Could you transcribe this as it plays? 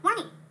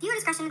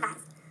discretion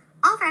advised.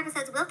 All of our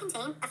episodes will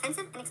contain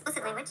offensive and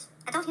explicit language,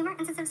 adult humor,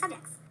 and sensitive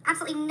subjects.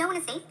 Absolutely no one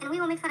is safe, and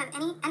we will make fun of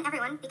any and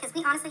everyone because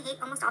we honestly hate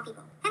almost all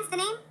people. Hence the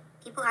name,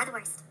 People Are the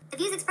Worst. The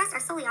views expressed are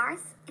solely ours.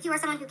 If you are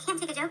someone who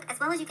can't take a joke as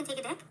well as you can take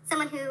a dick,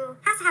 someone who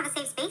has to have a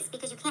safe space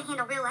because you can't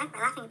handle real life by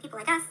laughing at people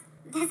like us,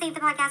 this ain't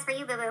the podcast for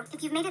you, boo-boo.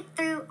 If you've made it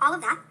through all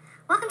of that,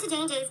 welcome to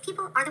J&J's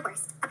People Are the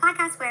Worst, a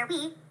podcast where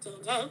we,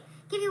 J&J,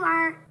 give you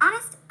our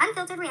honest,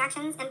 unfiltered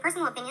reactions and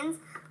personal opinions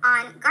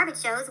on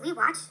garbage shows we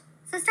watch.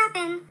 So strap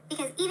in,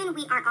 because even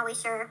we aren't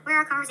always sure where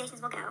our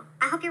conversations will go.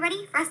 I hope you're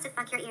ready for us to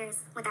fuck your ears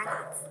with our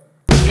thoughts.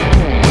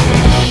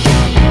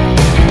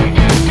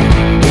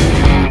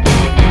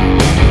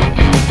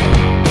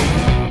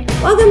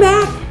 Welcome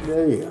back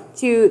Yeah.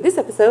 to this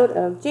episode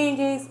of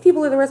J&J's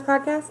People Are the Worst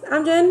podcast.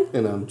 I'm Jen.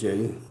 And I'm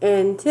Jay.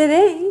 And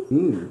today,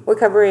 we're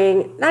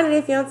covering 90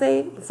 Day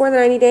Fiance Before the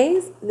 90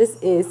 Days.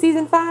 This is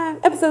Season 5,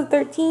 Episode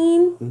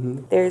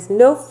 13. There's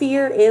no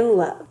fear in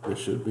love. There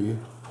should be.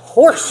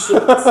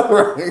 Horseshit.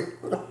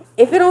 Right.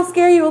 If it don't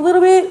scare you a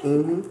little bit,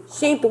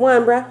 she ain't the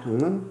one,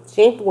 bruh.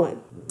 She ain't the one.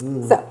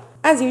 So,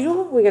 as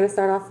usual, we're going to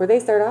start off where they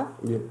start off,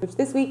 which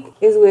this week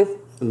is with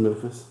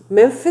Memphis.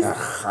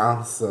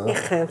 Khamsa.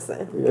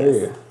 Yeah.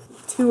 Yes.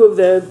 Two of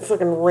the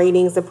fucking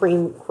reigning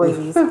supreme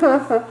crazies.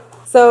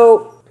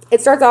 So,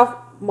 it starts off,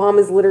 mom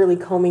is literally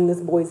combing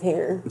this boy's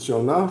hair. Sure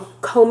enough.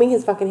 Combing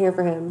his fucking hair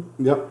for him.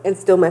 Yep. And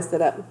still messed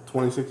it up.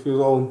 26 years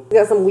old. He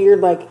got some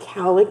weird, like,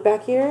 cowlick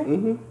back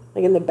here.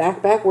 Like in the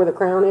back where the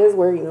crown is,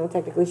 where, you know,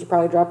 technically she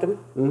probably dropped him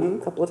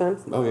a couple of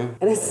times. Oh, yeah.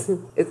 And it's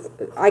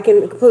I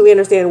can completely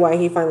understand why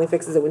he finally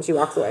fixes it when she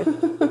walks away.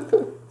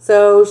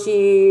 So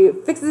she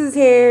fixes his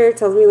hair,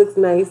 tells me he looks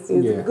nice.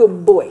 He's a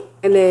good boy.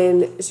 And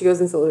then she goes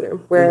into the living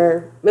room,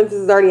 where Memphis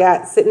is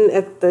already sitting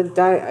at the,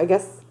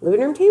 living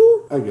room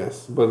table? I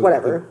guess. But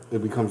whatever.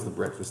 It becomes the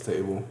breakfast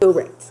table.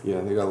 Correct.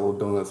 Yeah, they got little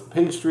donuts and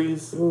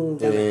pastries.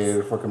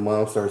 And fucking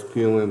mom starts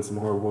peeling some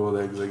hard-boiled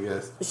eggs, I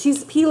guess.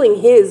 She's peeling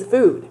his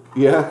food.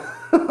 Yeah.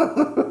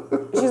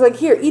 She's like,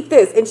 here, eat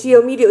this. And she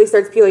immediately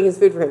starts peeling his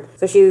food for him.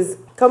 So she's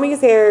combing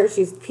his hair.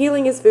 She's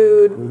peeling his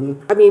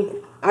food. I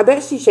mean, I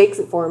bet she shakes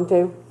it for him,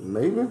 too.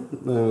 Maybe.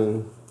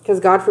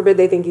 Because God forbid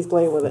they think he's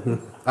playing with it.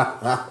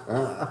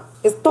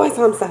 Estoy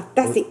Khamsa.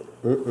 That's it.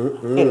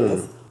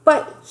 Anyways.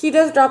 But she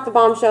does drop the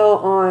bombshell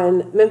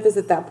on Memphis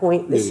at that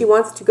point that she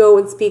wants to go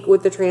and speak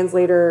with the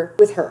translator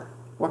with her.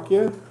 Fuck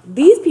yeah.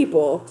 These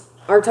people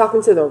are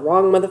talking to the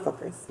wrong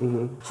motherfuckers.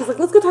 She's like,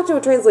 let's go talk to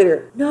a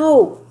translator.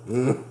 No.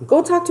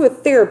 Go talk to a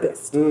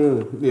therapist.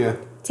 Yeah.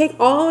 Take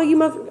all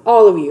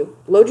of you,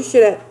 load your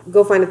shit up,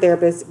 go find a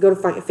therapist, go to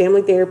find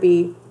family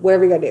therapy,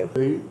 whatever you gotta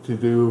do. To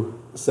do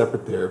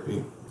separate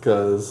therapy,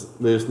 because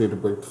they just need to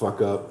break the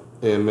fuck up,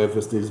 and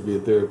Memphis needs to be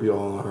in therapy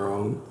all on her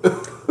own.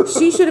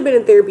 She should have been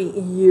in therapy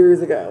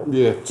years ago.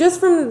 Yeah.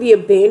 Just from the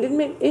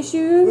abandonment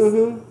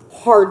issues,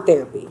 hard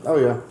therapy. Oh,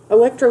 yeah.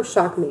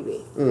 Electroshock,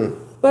 maybe.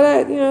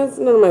 But, you know, it's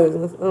none of my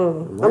business.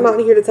 Right. I'm not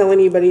here to tell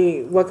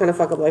anybody what kind of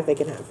fuck-up life they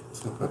can have.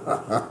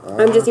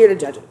 I'm just here to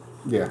judge it.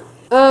 Yeah.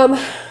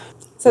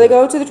 So they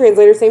go to the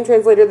translator, same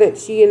translator that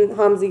she and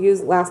Hamza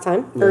used last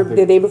time, or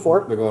the day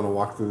before. They're going to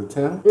walk through the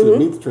town to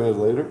meet the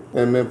translator.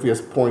 And Memphis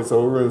points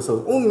over and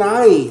says, oh,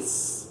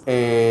 nice.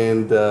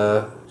 And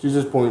she's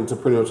just pointing to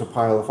pretty much a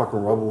pile of fucking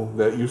rubble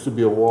that used to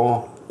be a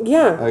wall.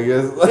 Yeah. I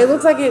guess. It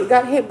looks like it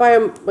got hit by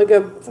a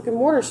fucking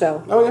mortar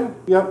shell. Oh, yeah.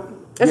 Yep.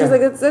 And she's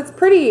like, that's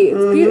pretty.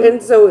 It's beautiful.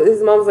 And so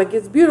his mom's like,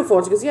 it's beautiful.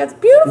 And she goes, yeah, it's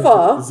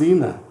beautiful.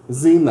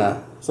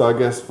 Xena. So I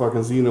guess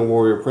fucking Xena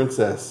Warrior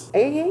Princess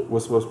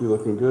was supposed to be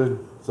looking good.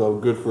 So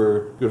good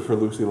for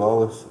Lucy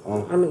Lawless.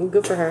 I mean,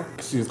 good for her.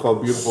 She's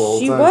called beautiful all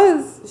the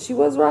time. She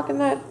was rocking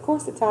that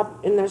corset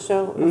top in that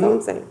show. That's all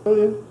I'm saying.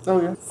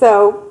 Oh, yeah.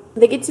 So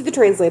they get to the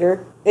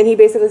translator, and he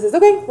basically says,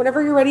 okay,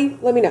 whenever you're ready,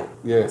 let me know.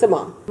 Yeah. To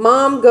mom.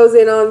 Mom goes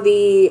in on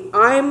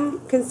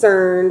I'm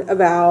concerned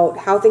about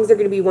how things are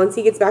going to be once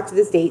he gets back to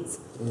the States.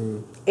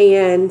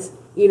 And,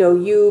 you know,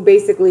 you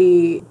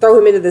basically throw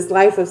him into this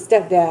life of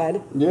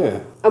stepdad. Yeah.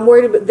 I'm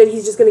worried that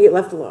he's just going to get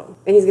left alone,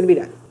 and he's going to be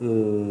done.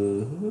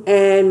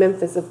 And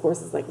Memphis, of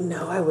course, is like,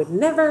 no, I would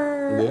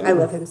never. Yeah. I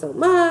love him so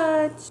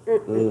much.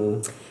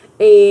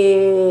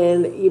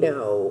 And, you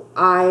know,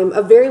 I'm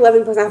a very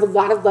loving person. I have a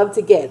lot of love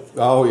to give.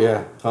 Oh,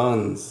 yeah.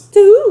 Tons. To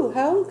who,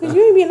 hell? Because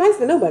you ain't being nice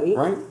to nobody.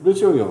 Right? Bitch,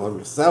 you don't even love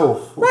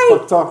yourself. What the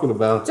fuck talking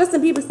about?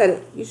 Justin Bieber said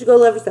it. You should go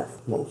love yourself.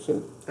 Oh,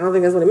 shit. I don't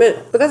think that's what he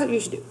meant, but that's what you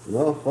should do.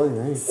 Well, funny,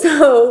 right?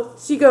 So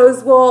she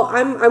goes, well,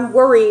 I'm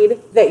worried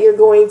that you're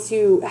going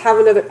to have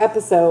another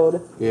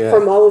episode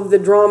from all of the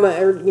drama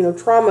or, you know,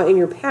 trauma in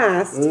your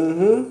past,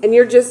 and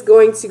you're just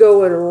going to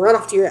go and run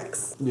off to your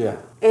ex. Yeah.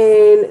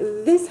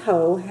 And this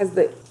hoe has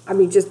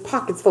just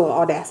pockets full of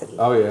audacity.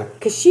 Oh, yeah.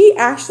 Because she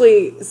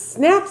actually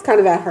snaps kind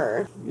of at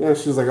her. Yeah,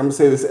 she was like, I'm going to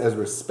say this as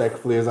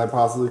respectfully as I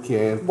possibly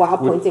can. While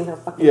pointing her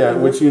fucking finger.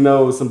 finger. Which you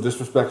know some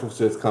disrespectful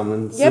shit's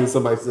coming. As soon as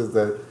somebody says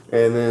that,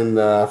 And then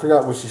I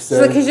forgot what she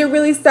said. Because you're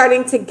really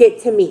starting to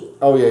get to me.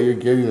 Oh, yeah, you're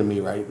getting to me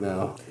right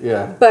now.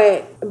 Yeah.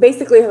 But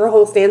basically her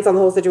whole stance on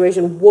the whole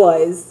situation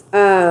was,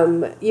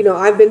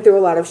 I've been through a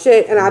lot of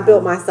shit and I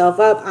built myself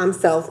up. I'm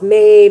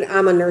self-made.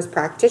 I'm a nurse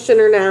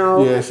practitioner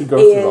now. Yeah, she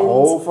goes through the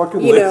whole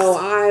fucking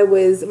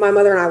list. My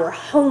mother and I were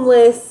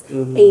homeless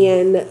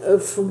and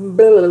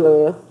blah, blah,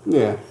 blah.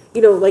 Yeah.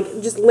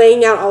 Just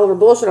laying out all of her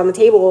bullshit on the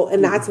table,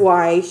 and that's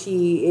why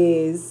she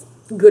is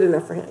good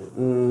enough for him.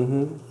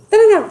 Mm-hmm. That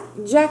didn't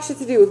have jack shit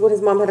to do with what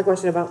his mom had a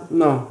question about.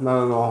 No,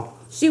 not at all.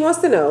 She wants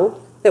to know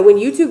that when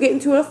you two get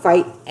into a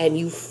fight, and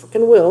you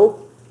fucking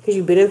will, because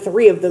you've been in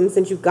 3 of them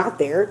since you got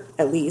there,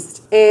 at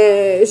least,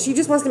 and she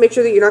just wants to make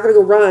sure that you're not going to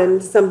go run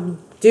to some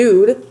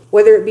dude,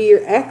 whether it be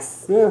your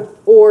ex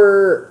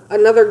or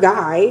another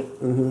guy,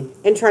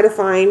 and try to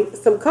find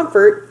some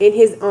comfort in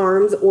his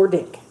arms or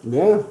dick.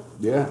 Yeah,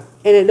 yeah.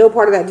 And at no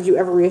part of that did you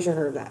ever reassure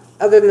her of that,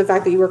 other than the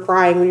fact that you were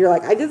crying when you're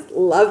like, I just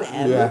love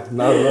him. Yeah,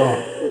 not at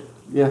all.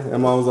 Yeah,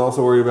 and Mom was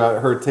also worried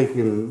about her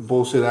taking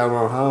bullshit out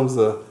on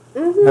Hamza.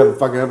 Have a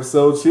fucking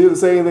episode. She didn't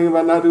say anything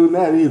about not doing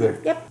that either.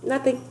 Yep,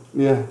 nothing.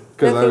 Yeah,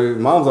 because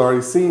Mom's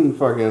already seen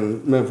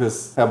fucking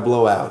Memphis have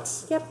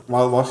blowouts. Yep.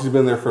 While she's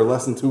been there for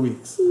less than 2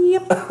 weeks.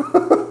 Yep.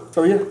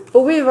 So yeah.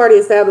 But we've already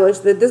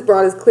established that this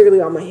broad is clearly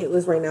on my hit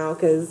list right now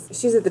because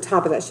she's at the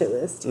top of that shit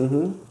list.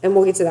 Mm-hmm. And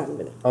we'll get to that in a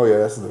minute. Oh yeah,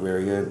 that's at the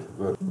very end.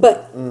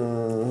 But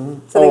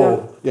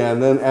yeah,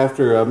 and then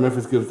after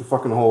Memphis gives the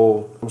fucking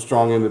whole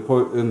strong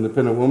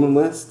independent woman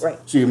list, right?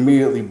 She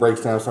immediately breaks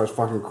down and starts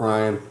fucking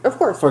crying. Of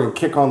course. Fucking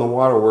kick on the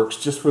waterworks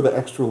just for the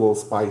extra little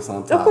spice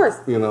on top. Of course.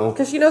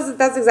 Because she knows that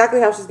that's exactly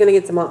how she's going to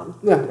get to Mom.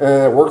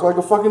 Yeah, it worked like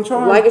a fucking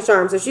charm. Like a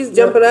charm. So she's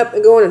jumping up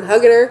and going and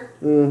hugging her.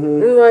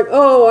 Mm-hmm. And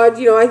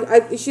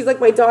like, she's like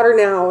my daughter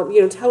now.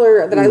 Tell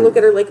her that I look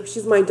at her like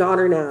she's my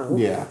daughter now.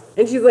 Yeah.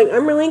 And she's like,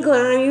 I'm really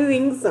glad you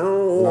think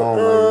so. Oh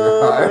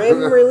my God.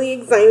 I'm really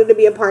excited to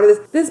be a part of this.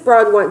 This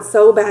broad wants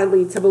so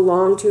badly to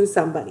belong to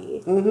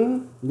somebody.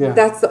 Mm-hmm.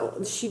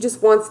 Yeah. She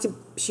just wants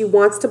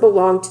to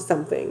belong to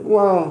something.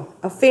 Well,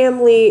 a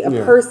family, a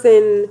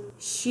person.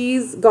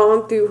 She's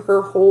gone through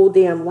her whole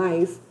damn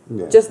life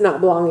just not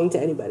belonging to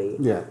anybody.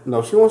 Yeah.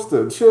 No, she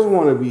doesn't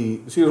want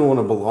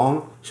to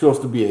belong. She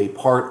wants to be a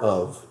part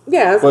of.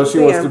 Yeah. But she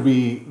wants to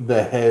be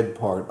the head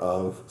part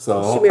of.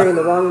 So she married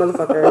the wrong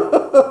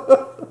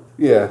motherfucker.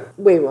 Yeah.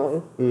 Way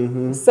wrong.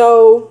 Mm-hmm.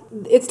 So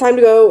it's time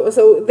to go.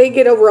 So they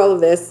get over all of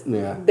this.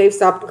 Yeah. They've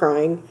stopped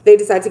crying. They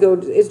decide to go.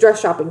 It's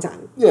dress shopping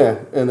time. Yeah.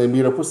 And they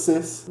meet up with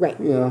Sis. Right.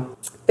 Yeah.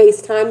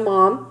 FaceTime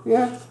Mom.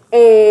 Yeah.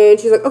 And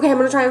she's like, okay, I'm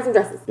going to try on some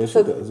dresses. Yeah,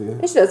 she does, yeah.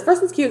 And she does.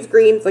 First one's cute. It's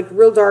green. It's like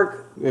real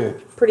dark. Yeah.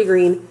 Pretty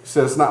green. She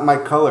said it's not my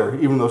color,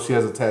 even though she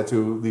has a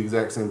tattaoo the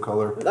exact same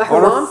color.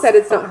 Her mom said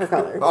it's not her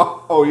color.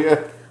 Oh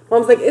yeah.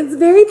 Mom's like, it's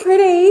very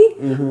pretty,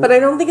 but I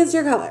don't think it's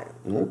your color.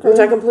 Okay. Which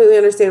I completely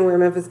understand where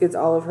Memphis gets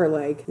all of her,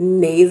 like,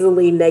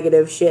 nasally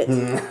negative shit.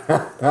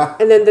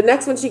 And then the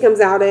next one she comes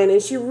out in,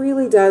 and she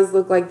really does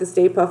look like the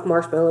Stay Puft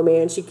Marshmallow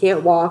Man. She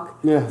can't walk.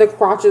 Yeah. The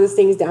crotch of this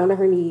thing's down to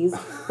her knees,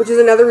 which is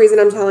another reason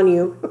I'm telling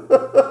you.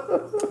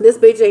 This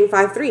bitch ain't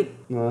 5'3".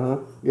 Uh-huh.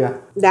 Yeah.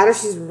 That or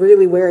she's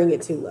really wearing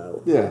it too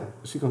low. Yeah.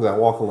 She comes out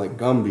walking like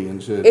Gumby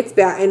and shit. It's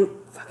bad. And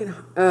fucking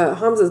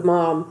Hamza's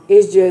mom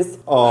is just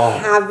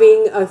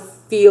having a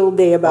field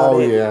day about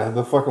it. Oh yeah,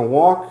 the fucking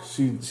walk.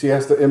 She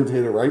has to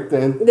imitate it right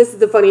then. This is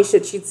the funniest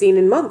shit she'd seen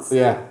in months.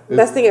 Yeah,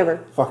 best thing ever.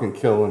 Fucking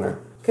killing her.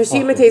 Because she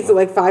imitates it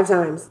like 5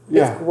 times.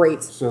 Yeah, it's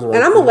great. And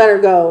I'm gonna let her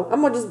go.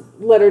 I'm gonna just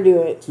let her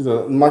do it.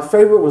 My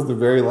favorite was the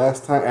very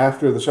last time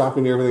after the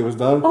shopping and everything was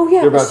done. Oh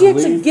yeah, she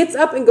actually gets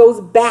up and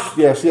goes back.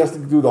 Yeah, she has to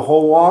do the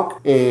whole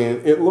walk,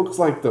 and it looks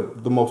like the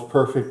most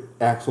perfect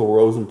Axl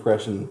Rose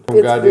impression from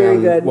it's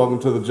goddamn Welcome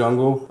to the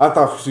Jungle. I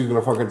thought she was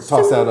gonna fucking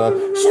toss out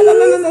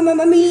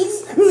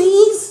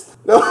knees.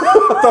 No,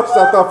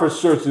 I thought for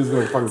sure she was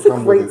going to fucking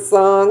come with it. Great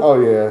song.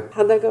 Oh, yeah.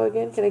 How'd that go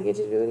again? Can I get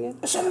you to do it again?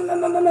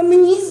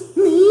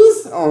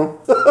 Knees. Oh.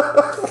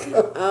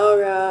 Oh,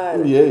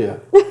 God. Yeah.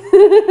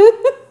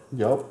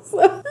 Yup.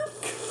 So,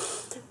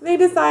 they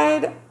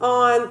decide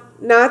on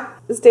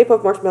not the Stay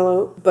Puft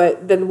Marshmallow,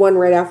 but then one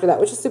right after that,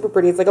 which is super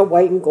pretty. It's like a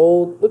white and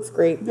gold. Looks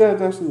great. Yeah,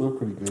 it actually looked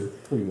pretty good.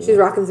 She's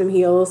rocking some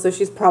heels, so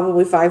she's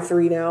probably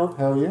 5'3" now.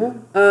 Hell yeah.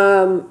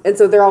 And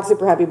so they're all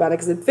super happy about it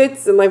because it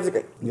fits and life's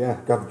great. Yeah,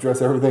 got the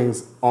dress.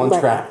 Everything's on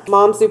track.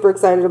 Mom's super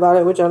excited about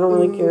it, which I don't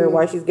really care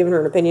why she's giving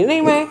her an opinion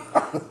anyway.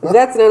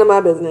 That's none of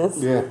my business.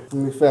 Yeah. Let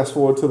me fast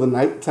forward to the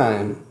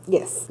nighttime.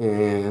 Yes.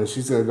 And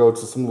she's going to go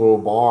to some little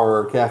bar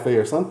or cafe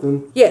or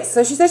something. Yes.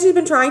 So she said she's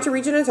been trying to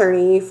reach an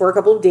attorney for a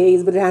couple of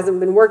days, but it hasn't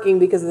been working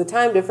because of the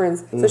time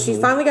difference. So she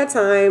finally got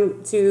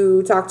time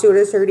to talk to an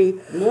attorney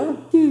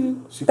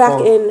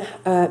back in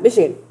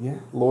Michigan. Yeah.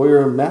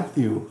 Lawyer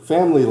Matthew,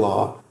 family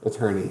law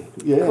attorney.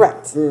 Yeah.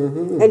 Correct.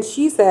 And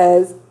she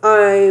says,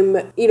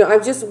 I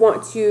just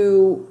want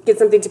to get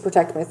something to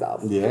protect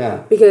myself.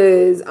 Yeah.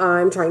 Because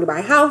I'm trying to buy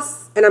a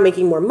house and I'm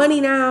making more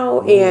money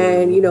now.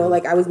 And,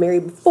 like I was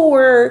married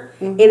before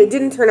and it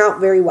didn't turn out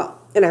very well.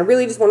 And I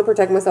really just want to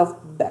protect myself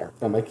better.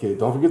 And my kid.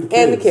 Don't forget the kids.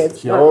 And the kids.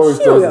 She always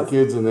throws the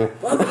kids in there.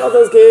 Fuck all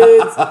those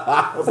kids.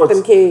 Fuck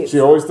them kids. She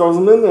always throws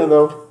them in there,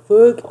 though.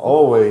 Fuck.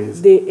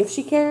 Always. If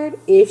she cared.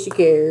 She'd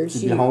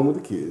be home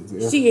with the kids.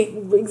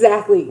 Yeah.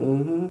 Exactly.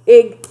 Mm-hmm.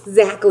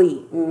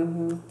 Exactly.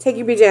 Mm-hmm. Take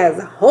your bitch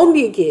ass home to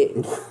your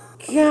kids.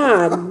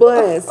 God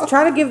bless.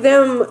 Try to give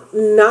them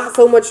not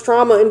so much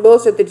trauma and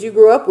bullshit that you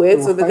grew up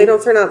with so that they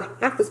don't turn out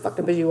half as fucked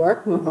up as you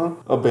are.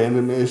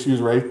 Abandonment issues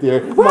right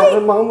there. Right. My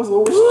mom was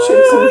always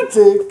chasing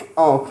dick.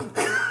 Oh.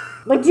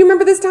 Like, do you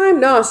remember this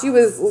time? No, she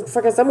was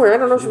fucking somewhere. I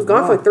don't know. She was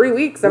gone for like 3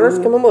 weeks. I don't know if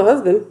she came home with her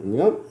husband.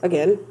 Yep.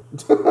 Again.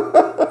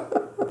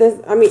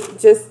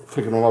 Just...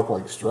 Picking them up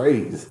like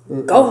strays.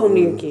 Go home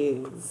to your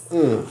kids.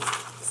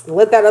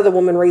 Let that other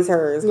woman raise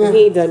hers. Yeah.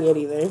 He ain't done yet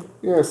either.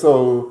 Yeah,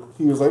 so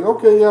he was like,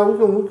 okay, yeah, we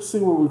can see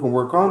what we can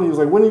work on. He was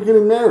like, when are you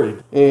getting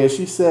married? And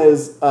she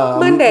says,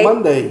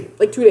 Monday.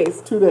 Like 2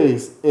 days. 2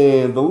 days.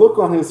 And the look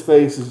on his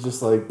face is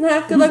just like,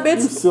 nah, good luck, bitch.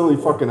 You silly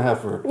fucking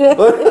heifer.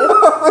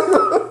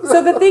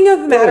 So the thing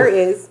of the matter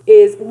is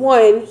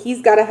one,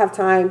 he's got to have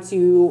time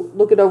to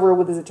look it over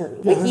with his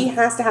attorney. Like, he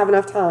has to have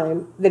enough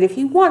time that if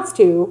he wants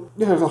to...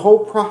 Yeah, there's a whole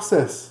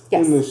process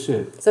in this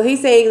shit. So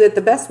he's saying that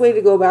the best way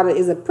to go about it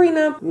is a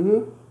prenup,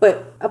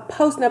 but a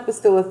postnup is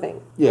still a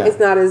thing. Yeah. It's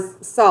not as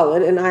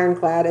solid and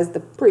ironclad as the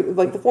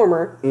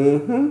former.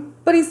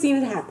 But he's seen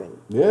it happen.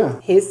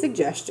 Yeah. His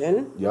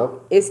suggestion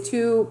is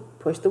to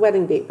push the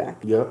wedding date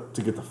back. Yep,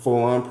 to get the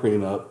full-on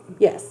prenup.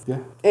 Yes. Yeah.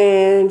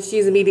 And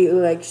she's immediately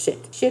like,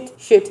 shit.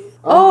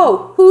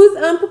 Oh, who's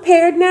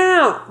unprepared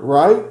now?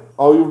 Right?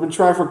 Oh, you've been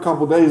trying for a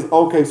couple days.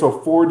 Okay, so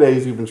 4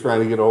 days you've been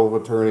trying to get hold of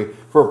an attorney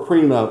for a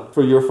prenup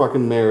for your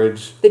fucking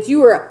marriage. That you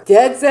were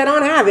dead set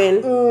on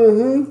having.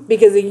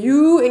 Because of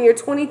you and your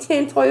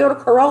 2010 Toyota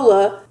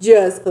Corolla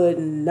just could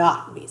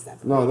not be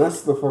separated. No,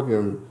 that's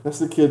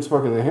the kid's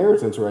fucking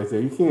inheritance right there.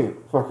 You can't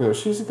fucking...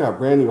 She's got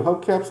brand new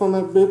hubcaps on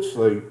that bitch.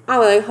 Like... I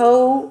was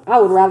like, I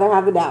would rather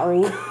have the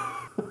dowry.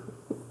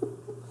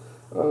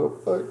 Oh,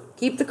 fuck.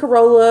 Keep the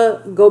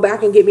Corolla, go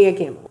back and get me a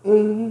Camel.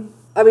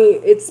 I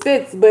mean, it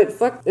spits, but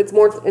fuck, it's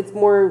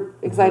more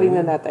exciting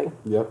than that thing.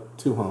 Yep,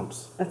 2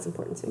 humps. That's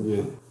important too.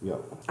 Yeah,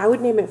 yep. I would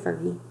name it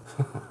Fergie.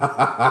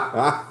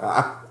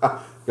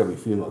 Gotta be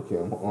female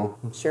Camel.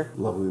 Sure.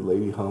 Lovely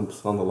lady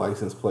humps on the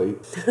license plate.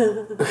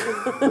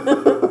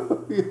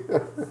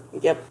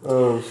 Yep.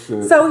 Oh,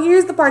 shit. So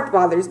here's the part that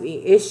bothers me,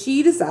 is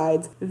she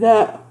decides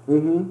that...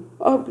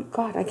 Oh,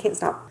 God, I can't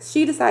stop.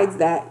 She decides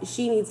that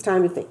she needs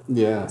time to think.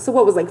 Yeah. So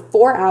what was, like,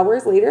 4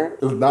 hours later?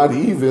 It's not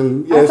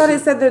even. Yeah, I thought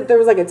it said that there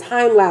was, like, a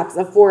time lapse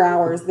of 4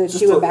 hours that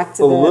she went back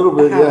to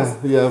the house.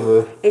 Yeah,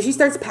 but... And she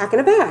starts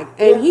packing a bag.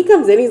 And he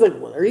comes in, he's like,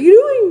 what are you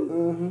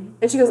doing?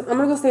 And she goes, I'm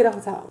going to go stay at a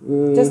hotel.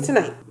 Just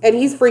tonight. And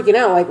he's freaking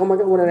out, like, oh, my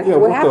God,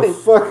 what happened?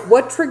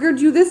 What triggered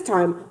you this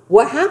time?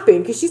 What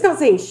happened? Because she's not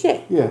saying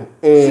shit. Yeah.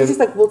 And she's just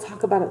like, we'll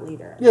talk about it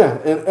later. Yeah,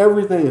 and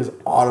everything is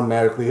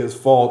automatically his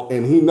fault,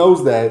 and he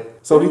knows that.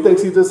 So he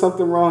thinks he did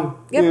something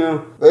wrong.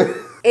 Yep.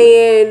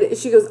 And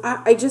she goes,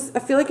 I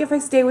feel like if I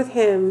stay with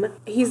him,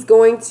 he's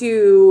going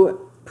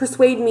to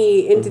persuade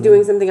me into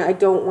doing something I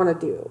don't want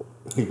to do.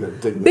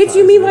 Bitch,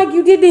 you mean like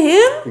you did to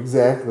him?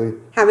 Exactly.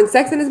 Having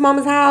sex in his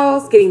mama's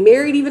house, getting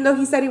married even though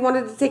he said he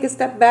wanted to take a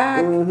step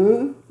back.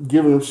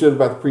 Giving him shit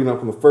about the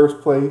prenup in the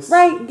first place.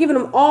 Right, giving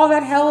him all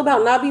that hell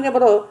about not being able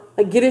to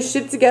like get his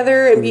shit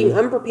together and being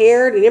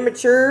unprepared and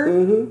immature.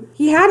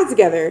 He had it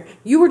together.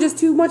 You were just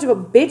too much of a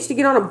bitch to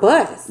get on a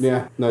bus.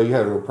 Yeah, no, you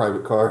had a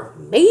private car.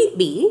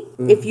 Maybe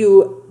if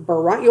you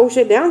brought your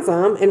shit down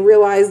some and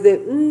realized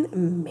that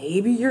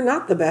maybe you're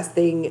not the best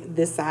thing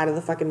this side of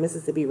the fucking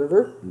Mississippi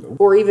River. Nope.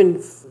 Or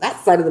even that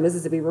side of the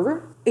Mississippi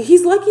River.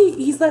 He's lucky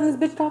he's letting this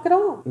bitch talk at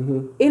all.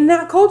 In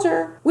that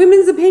culture,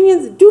 women's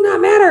opinions do not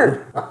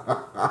matter.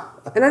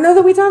 And I know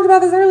that we talked about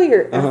this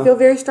earlier. I feel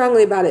very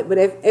strongly about it. But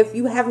if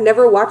you have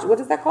never watched, what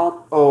is that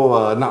called?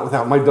 Oh, Not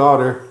Without My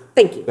Daughter.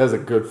 Thank you. That's a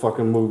good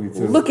fucking movie,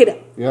 too. Look it up.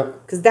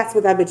 Yep. Because that's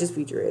what that bitch's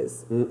future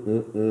is.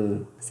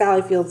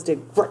 Sally Fields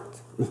did great.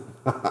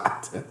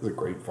 That's a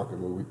great fucking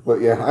movie.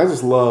 But yeah, I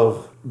just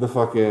love the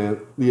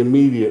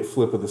immediate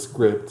flip of the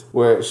script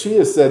where she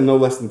has said no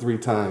less than 3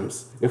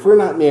 times, if we're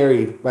not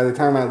married by the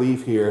time I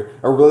leave here,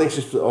 a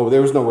relationship,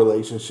 there was no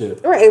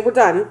relationship. All right, we're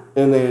done.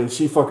 And then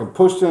she fucking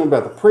pushed him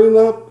about the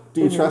prenup.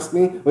 Do you trust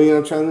me? Well, you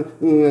know, trying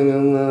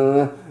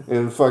to,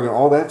 and fucking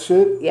all that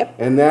shit. Yep.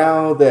 And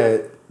now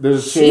that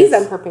there's a chance. She's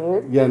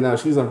unprepared. Yeah, now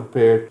she's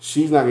unprepared.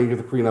 She's not going to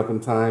get the prenup in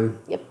time.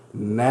 Yep.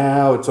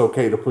 Now it's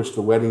okay to push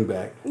the wedding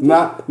back.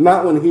 Not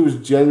when he was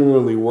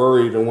genuinely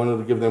worried and wanted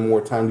to give them more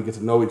time to get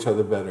to know each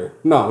other better.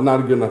 No, not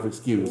a good enough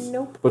excuse.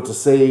 Nope. But to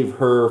save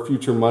her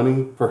future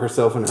money for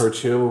herself and her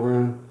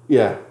children,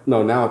 yeah,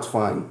 no, now it's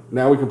fine.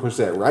 Now we can push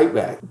that right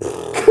back.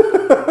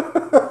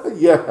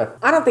 Yeah.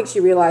 I don't think she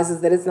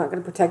realizes that it's not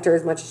going to protect her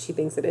as much as she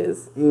thinks it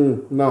is.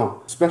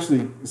 No,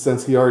 especially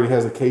since he already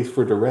has a case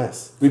for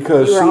duress.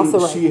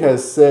 Because she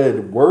has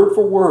said word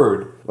for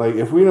word, like,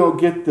 if we don't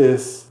get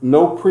this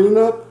no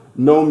prenup,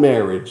 no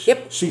marriage.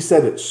 Yep. She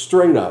said it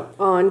straight up.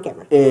 On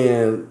camera.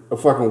 And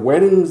fucking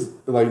weddings,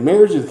 like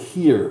marriage is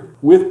here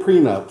with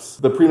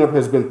prenups. The prenup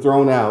has been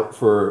thrown out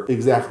for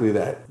exactly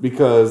that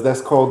because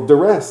that's called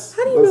duress.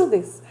 How do you know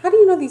this? How do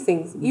you know these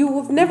things?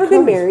 You have never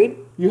been married.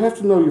 You have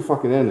to know your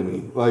fucking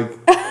enemy. Like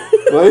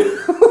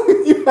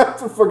you have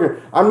to fucking.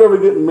 I'm never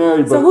getting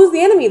married. So who's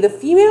the enemy? The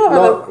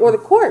female or the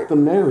court? The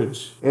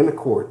marriage and the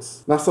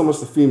courts. Not so much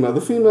the female.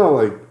 The female,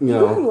 like you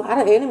know, have a lot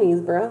of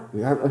enemies, bro.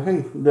 Yeah.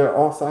 Hey, they're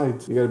all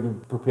sides. You got to be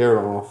prepared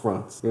on all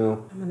fronts. You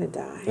know. I'm gonna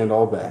die. And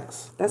all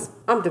backs.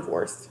 I'm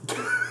divorced.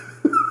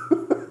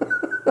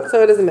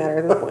 So it doesn't matter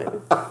at this point.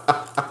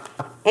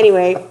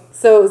 Anyway,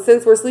 so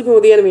since we're sleeping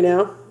with the enemy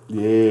now.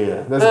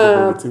 Yeah, that's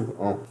a good movie too.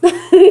 Oh.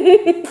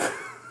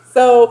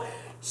 So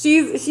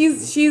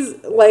she's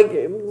like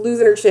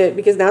losing her shit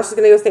because now she's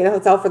gonna go stay in a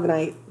hotel for the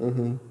night.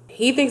 Mm-hmm.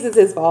 He thinks it's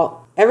his fault.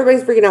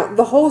 Everybody's freaking out.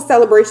 The whole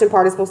celebration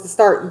part is supposed to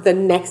start the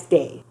next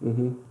day.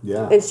 Mm-hmm.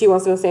 Yeah. And she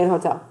wants to go stay in a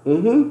hotel.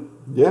 Mm-hmm.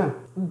 Yeah.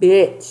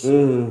 Bitch.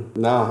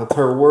 Nah, it's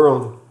her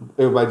world.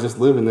 Everybody just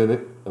living in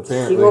it.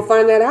 Apparently. She won't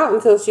find that out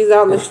until she's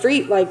out in the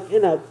street, like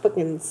in a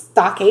fucking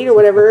stockade or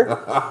whatever.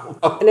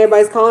 And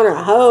everybody's calling her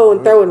a hoe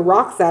and throwing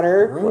rocks at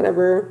her.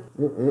 Whatever.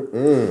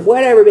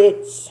 Whatever,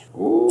 bitch.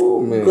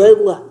 Ooh, man. Good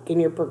luck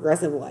in your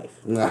progressive life.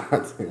 Nah,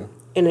 damn.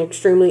 In an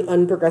extremely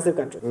unprogressive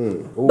country.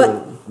 Ooh,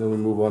 but then we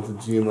move on to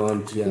Gino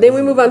and Jasmine. Then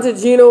we move on to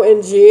Gino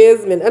and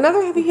Jasmine,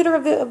 another heavy hitter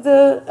of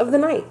the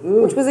night,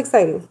 which was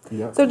exciting.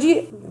 Yep. So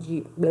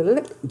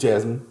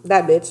Jasmine,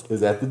 that bitch,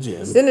 is at the gym.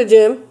 She's in the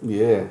gym.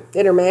 Yeah.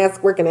 In her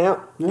mask, working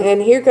out,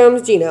 and here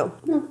comes Gino,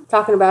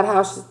 talking about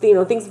how she's,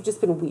 things have just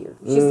been weird.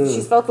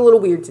 She's felt a little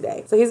weird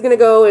today, so he's gonna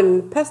go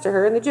and pester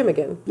her in the gym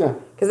again. Yeah.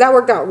 Because that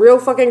worked out real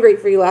fucking great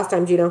for you last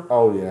time, Gino.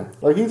 Oh yeah,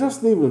 like he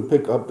doesn't even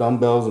pick up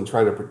dumbbells and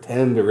try to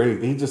pretend or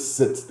anything. He just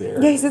sits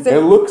there. Yeah, he sits there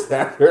and looks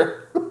at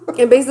her.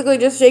 And basically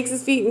just shakes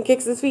his feet and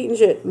kicks his feet and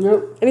shit.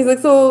 Yep. And he's like,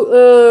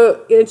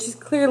 so, and she's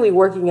clearly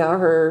working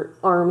out her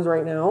arms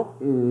right now.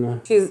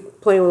 She's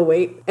playing with a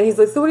weight. And he's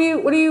like, so what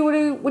are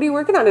you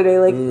working on today?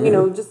 Like,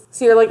 just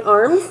see her like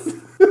arms.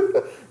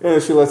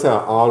 And she lets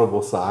out an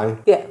audible sigh.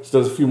 Yeah. She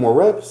does a few more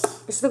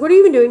reps. She's like, what are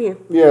you even doing here?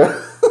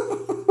 Yeah.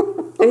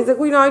 And he's like,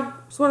 well, I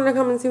just wanted to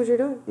come and see what you're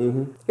doing.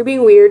 Mm-hmm. You're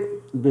being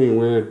weird. Being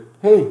weird.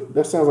 Hey,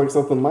 that sounds like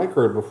something Mike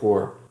heard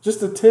before.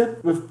 Just a tip,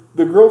 if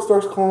the girl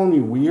starts calling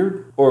you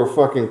weird or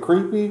fucking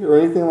creepy or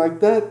anything like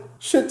that,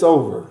 shit's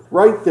over.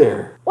 Right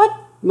there. What?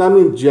 No, I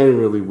mean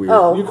genuinely weird.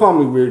 Oh. You call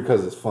me weird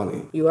because it's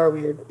funny. You are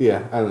weird.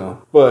 Yeah, I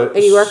know. But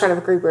and you are kind of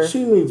a creeper.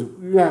 She means,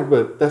 yeah,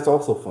 but that's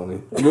also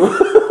funny.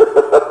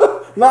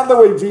 Not the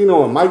way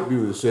Gino and Mike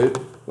do the shit.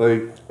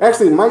 Like,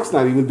 actually, Mike's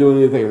not even doing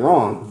anything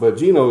wrong, but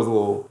Gino's a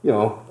little,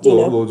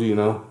 little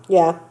Gino.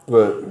 Yeah.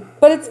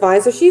 But it's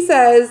fine. So she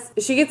says,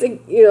 she gets a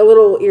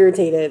little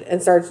irritated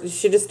and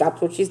she just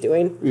stops what she's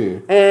doing. Yeah.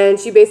 And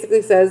she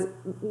basically says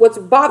what's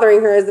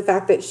bothering her is the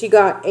fact that she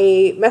got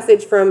a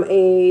message from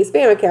a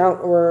spam account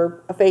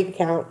or a fake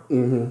account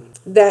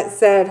that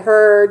said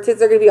her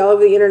tits are going to be all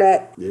over the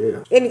internet.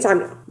 Yeah. Anytime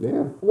now.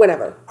 Yeah.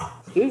 Whenever.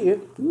 Excuse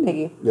you,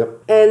 Peggy.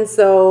 Yep. And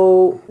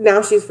so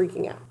now she's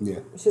freaking out. Yeah.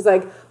 She's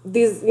like,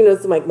 these,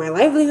 it's like my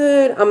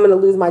livelihood. I'm going to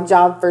lose my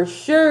job for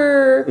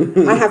sure.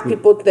 I have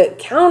people that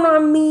count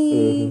on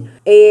me.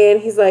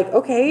 And he's like,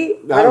 okay,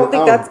 I don't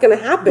think that's going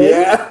to happen.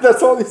 Yeah,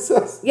 that's all he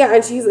says. Yeah,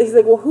 and he's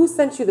like, well, who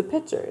sent you the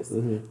pictures?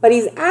 But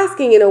he's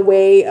asking in a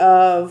way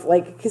of,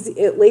 like, because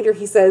later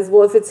he says,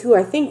 well, if it's who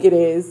I think it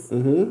is,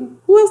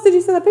 who else did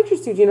you send the pictures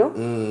to, Gino?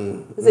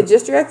 Is it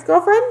just your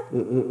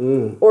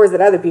ex-girlfriend? Or is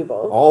it other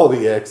people? All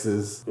the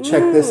exes.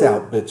 Check this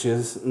out,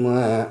 bitches.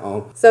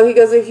 So he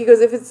goes,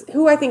 if it's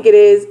who I think it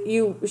is,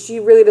 she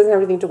really doesn't have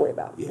anything to worry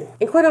about. Yeah.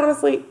 And quite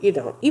honestly, you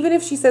don't. Even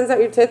if she sends out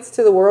your tits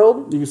to the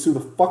world, you can sue the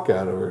fuck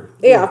out of her.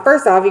 Yeah,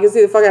 first off, you can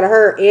sue the fuck out of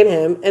her and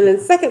him. And then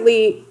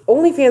secondly,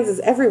 OnlyFans is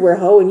everywhere,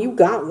 ho, and you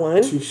got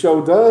one. She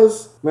sure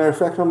does. Matter of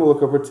fact, I'm gonna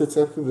look up her tits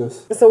after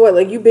this. So what,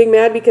 like you big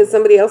mad because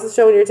somebody else is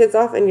showing your tits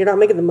off and you're not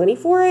making the money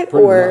for it?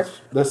 Pretty much.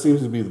 That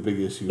seems to be the big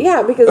issue.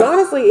 Yeah, because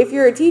honestly, if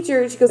you're a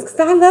teacher, she goes, 'cause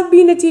I love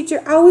being a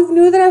teacher. I always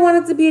knew that I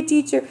wanted to be a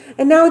teacher,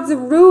 and now it's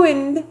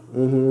ruined.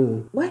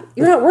 What?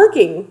 You're not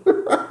working.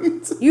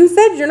 Right. You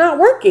said you're not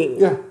working.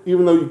 Yeah,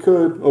 even though you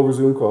could over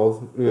Zoom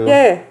calls.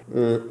 Yeah.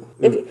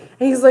 And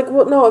he's like,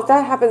 well, no, if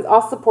that happens,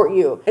 I'll support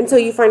you until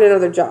you find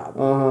another job.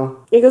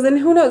 He goes, and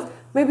who knows?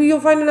 Maybe you'll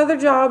find another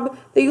job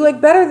that you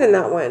like better than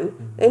that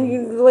one. And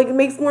you like it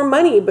makes more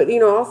money, but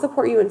I'll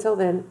support you until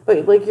then.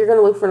 But like you're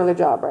gonna look for another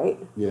job, right?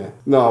 Yeah.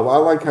 No, I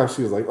like how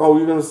she was like, oh,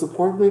 you're gonna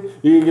support me?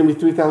 You're gonna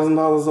give me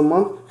 $3,000 a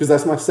month? Because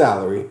that's my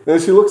salary. And then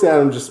she looks at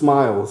him and just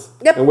smiles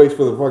and waits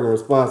for the fucking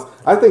response.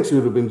 I think she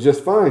would have been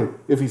just fine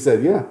if he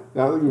said, yeah,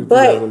 I'll give you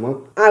 $3,000 a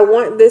month. I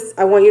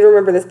want you to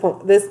remember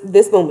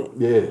this moment.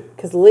 Yeah.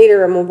 Because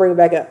later I'm gonna bring it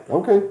back up.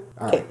 Okay.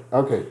 All right.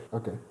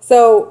 Okay.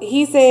 So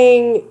he's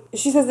saying,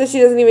 she says that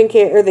she doesn't even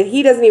care, or that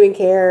he doesn't even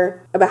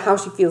care about how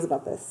she feels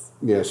about this.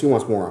 Yeah, she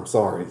wants more I'm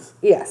sorry's.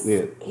 Yes.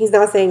 Yeah. He's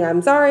not saying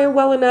I'm sorry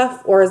well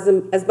enough or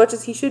as much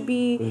as he should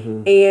be.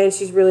 Mm-hmm. And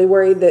she's really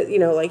worried that,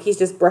 like he's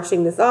just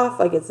brushing this off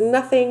like it's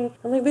nothing.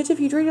 I'm like, bitch, if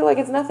you treat it like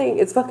it's nothing,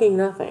 it's fucking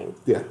nothing.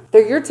 Yeah.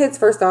 They're your tits,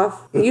 first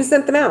off. You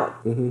sent them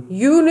out. Mm-hmm.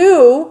 You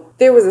knew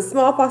there was a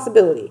small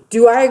possibility.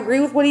 Do I agree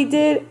with what he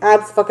did?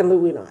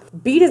 Absolutely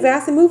not. Beat his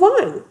ass and move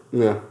on.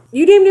 Yeah.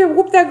 You damn near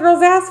whooped that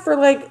girl's ass for,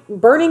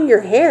 burning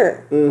your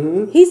hair.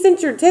 Mm-hmm. He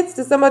sent your tits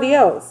to somebody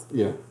else.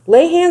 Yeah.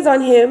 Lay hands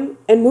on him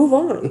and move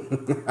on.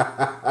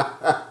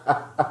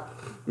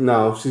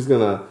 No, she's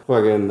gonna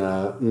fucking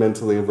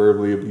mentally and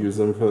verbally abuse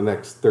him for the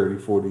next 30,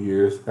 40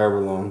 years,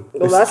 however long.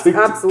 Well, that's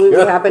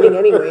absolutely happening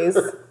anyways.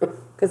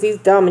 Because he's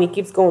dumb and he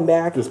keeps going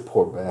back. This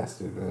poor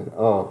bastard, man.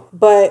 Oh.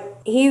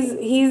 But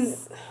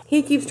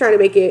he keeps trying to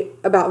make it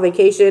about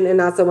vacation and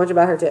not so much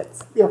about her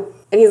tits. Yeah.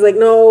 And he's like,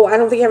 no, I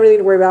don't think you have anything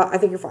to worry about. I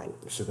think you're fine.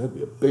 Shit, that'd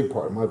be a big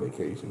part of my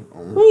vacation.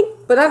 Right.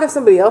 But not if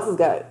somebody else has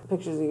got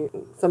pictures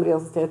of somebody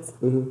else's tits.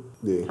 Mm-hmm.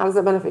 Yeah. How does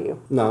that benefit you?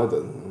 No, it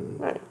doesn't.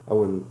 Right. I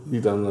wouldn't be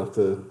dumb enough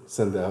to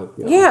send out.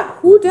 Yeah.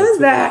 Who does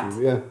that?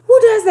 Yeah. Who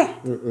does that?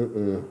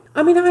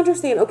 I mean, I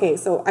understand. Okay,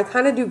 so I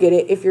kind of do get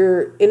it if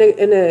you're in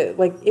a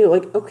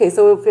okay,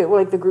 so if it were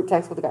like the group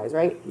text with the guys,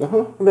 right?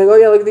 Uh-huh. I'm like, oh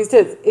yeah, look at these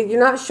tits. If you're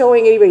not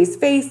showing anybody's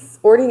face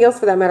or anything else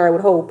for that matter, I would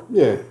hope.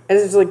 Yeah. And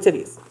it's just like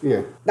titties.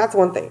 Yeah. That's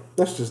one thing.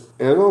 That's just,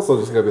 and it's also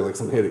just gotta be like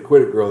some hit it,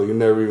 quit it girl you're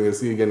never even gonna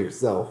see again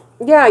yourself.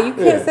 Yeah, you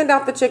can't send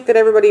out the chick that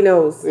everybody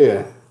knows.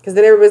 Yeah. Because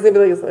then everybody's going to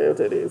be like, it's like, oh,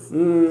 titties.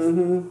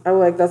 Mm-hmm. I'm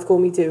like, that's cool,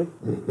 me too.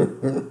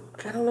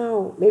 I don't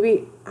know.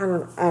 Maybe, I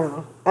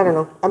don't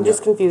know. I'm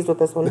just confused with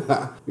this one.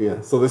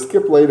 Yeah. So they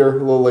skip later, a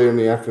little later in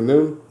the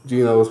afternoon.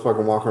 Gina was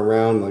fucking walking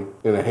around like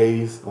in a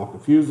haze, all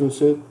confused and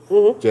shit.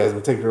 Mm-hmm.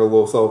 Jasmine taking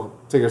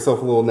take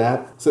herself a little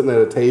nap, sitting at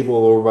a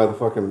table over by the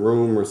fucking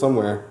room or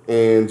somewhere.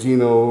 And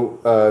Gino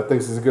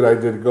thinks it's a good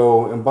idea to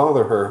go and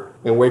bother her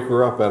and wake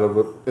her up out of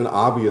an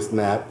obvious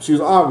nap. She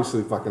was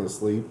obviously fucking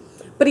asleep.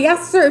 But he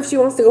asks her if she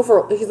wants to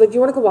go he's like, do you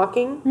want to go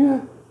walking?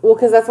 Yeah. Well,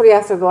 because that's what he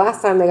asked her the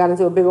last time they got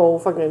into a big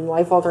old fucking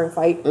life-altering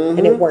fight, and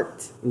it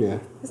worked. Yeah.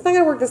 It's not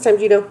going to work this time,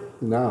 Gino.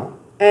 No.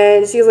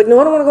 And she was like, no,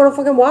 I don't want to go to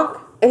fucking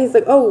walk. And he's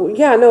like, oh,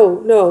 yeah,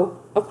 no,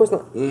 of course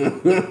not.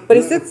 But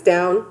he sits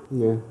down,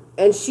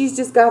 and she's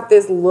just got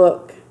this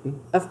look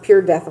of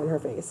pure death on her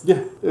face.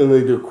 Yeah. And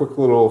they do a quick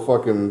little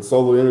fucking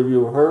solo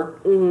interview with her,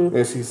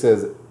 and she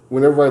says,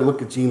 whenever I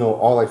look at Gino,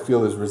 all I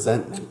feel is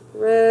resentment.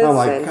 I'm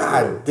like,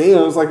 God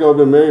damn, it's like I've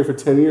been married for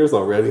 10 years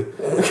already.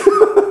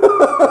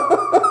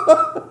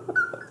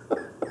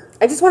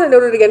 I just want to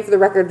note it again for the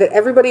record that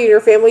everybody in your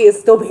family is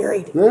still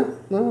married. Yeah,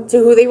 no. To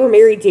who they were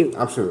married to.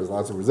 I'm sure there's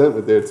lots of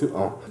resentment there, too.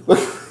 Oh.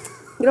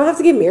 You don't have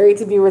to get married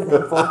to be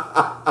resentful.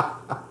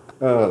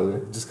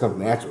 It just comes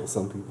natural,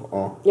 some people.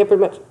 Oh. Yeah,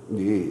 pretty much.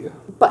 Yeah.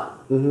 But,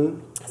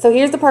 so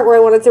here's the part where I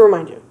wanted to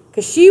remind you.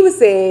 Because she was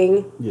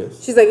saying,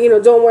 she's like,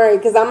 don't worry,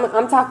 because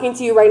I'm talking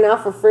to you right now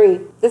for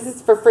free. This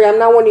is for free. I'm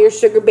not one of your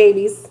sugar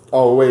babies.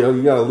 Oh, wait,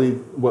 you got to lead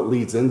what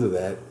leads into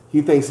that.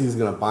 He thinks he's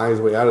going to buy his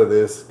way out of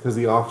this because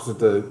he offers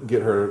to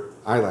get her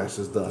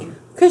eyelashes done.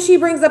 Because she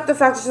brings up the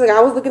fact that she's like,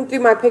 I was looking through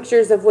my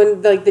pictures of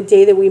when, the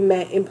day that we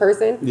met in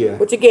person. Yeah.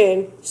 Which,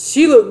 again,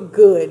 she looked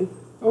good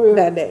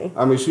that day.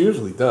 I mean, she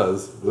usually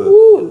does. But,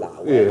 ooh,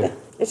 Lord. Yeah.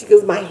 And she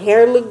goes, my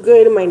hair looked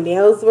good, and my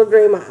nails were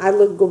great, my eye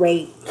looked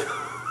great.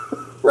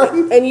 Right.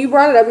 And you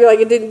brought it up. You're like,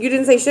 you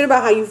didn't say shit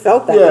about how you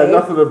felt that day. Yeah,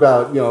 nothing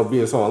about,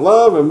 being so in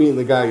love and meeting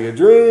the guy of your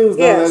dreams.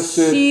 Yeah, none of that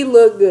shit. She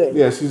looked good.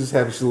 Yeah, she's just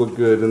happy she looked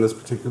good in this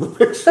particular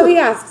picture. So he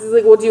asks, he's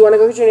like, well, do you want to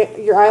go get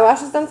your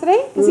eyelashes done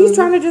today? Because he's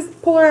trying to just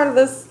pull her out of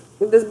this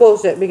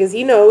bullshit, because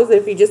he knows that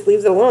if he just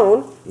leaves it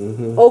alone,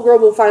 old girl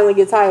will finally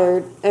get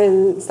tired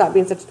and stop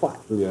being such a twat.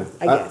 Yeah.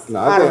 I guess.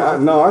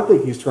 I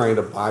think he's trying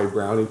to buy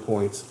brownie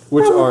points,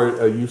 which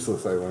are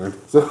useless, I learned.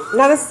 So.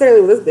 Not necessarily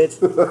with this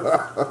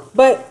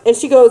bitch. And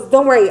she goes,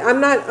 don't worry,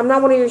 I'm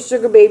not one of your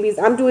sugar babies.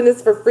 I'm doing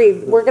this for free.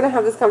 We're going to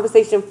have this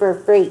conversation for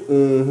free.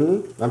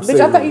 Mm-hmm. Bitch,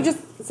 I thought you just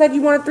said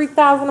you wanted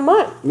 $3,000 a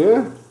month.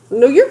 Yeah.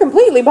 No, you're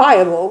completely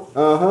buyable.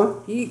 Uh-huh.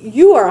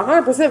 You are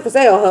 100% for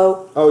sale,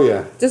 ho. Oh,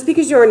 yeah. Just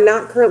because you are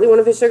not currently one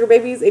of his sugar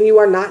babies and you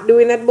are not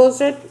doing that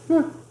bullshit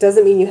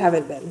doesn't mean you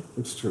haven't been.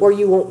 It's true. Or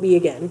you won't be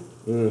again.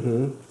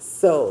 Mm-hmm.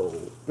 So.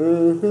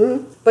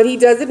 Mm-hmm. But he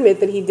does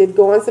admit that he did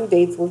go on some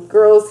dates with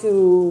girls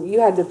who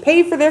you had to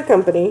pay for their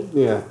company.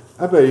 Yeah.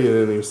 I bet he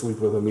didn't even sleep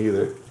with them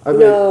either.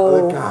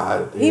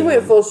 God damn. He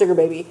went full sugar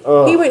baby.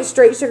 He went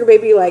straight sugar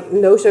baby, like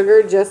no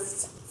sugar,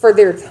 just for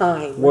their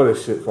time. What a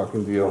shit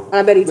fucking deal.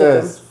 I bet he tipped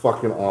him. That's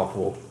fucking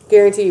awful.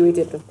 Guarantee you he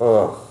tipped him.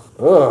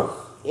 Ugh.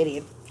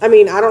 Idiot. I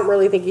mean, I don't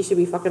really think you should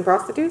be fucking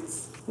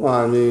prostitutes. Well,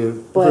 I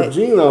mean, for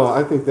Gino,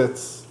 I think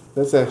that's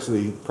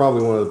actually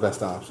probably one of the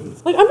best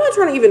options. Like, I'm not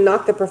trying to even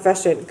knock the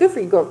profession. Good for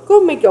you.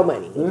 Go make your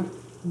money. Yeah.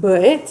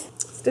 But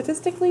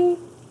statistically,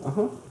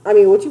 I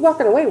mean, what you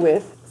walking away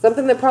with?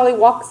 Something that probably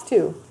walks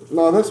too.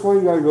 No, that's why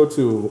you gotta go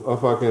to a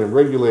fucking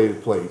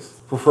regulated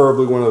place.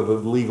 Preferably one of the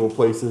legal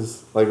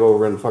places, like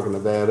over in fucking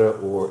Nevada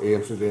or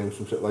Amsterdam,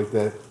 some shit like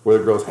that, where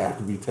the girls have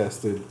to be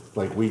tested,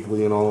 like,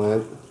 weekly and all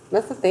that.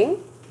 That's the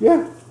thing?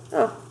 Yeah.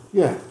 Oh.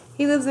 Yeah.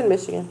 He lives in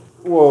Michigan.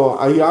 Well,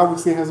 he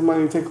obviously has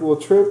money to take a little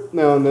trip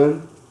now and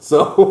then.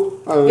 So,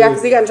 I mean, yeah,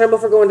 because he got in trouble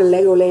for going to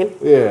Legoland.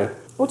 Yeah.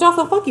 Which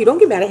also, fuck you. Don't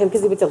get mad at him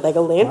because he went to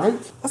Legoland.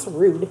 Right? That's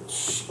rude.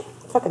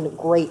 Fucking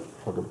great.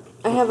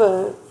 I have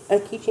a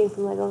keychain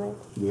from Legoland.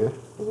 Yeah?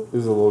 Mm-hmm.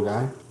 This is a little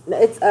guy?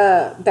 It's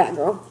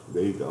Batgirl.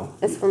 There you go.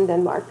 It's from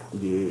Denmark.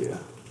 Yeah.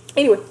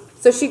 Anyway,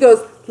 so she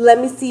goes, let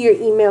me see your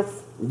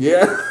emails.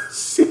 Yeah.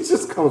 She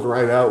just comes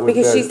right out with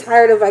because she's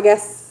tired of, I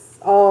guess,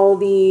 all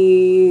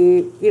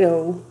the,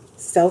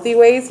 stealthy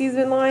ways he's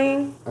been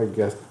lying. I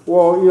guess.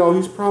 Well,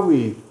 he's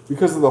probably,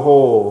 because of the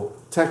whole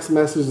text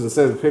messages and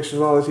sending pictures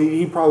and all this,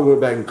 he probably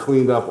went back and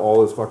cleaned up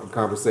all his fucking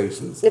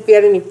conversations. If he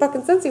had any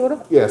fucking sense, he would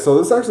have. Yeah, so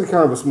it's actually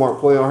kind of a smart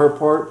play on her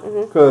part,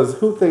 because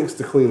who thinks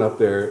to clean up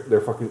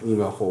their fucking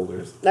email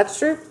folders? That's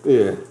true.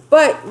 Yeah.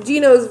 But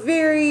Gino's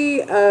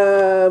very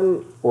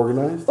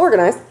organized.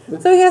 Yeah.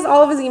 So he has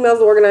all of his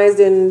emails organized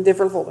in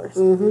different folders.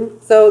 Mm-hmm.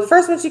 So the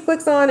first one she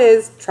clicks on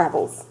is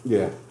travels.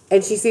 Yeah.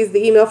 And she sees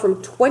the email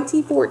from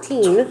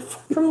 2014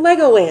 from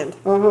Legoland.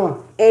 Uh-huh.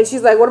 And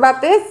she's like, what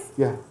about this?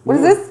 Yeah. What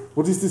is this?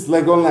 What is this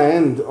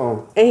Legoland?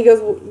 And he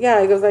goes, well,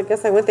 yeah. He goes, I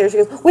guess I went there. She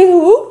goes, wait,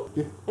 who?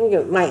 Yeah. And he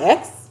goes, my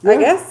ex, I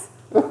guess.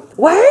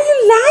 Why are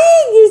you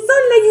lying? You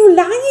sound like you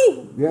lying.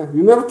 Yeah,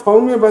 you never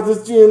told me about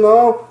this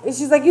Gino. And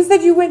she's like, you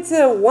said you went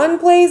to one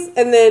place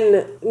and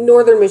then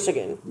northern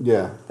Michigan.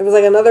 Yeah. There was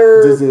like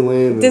another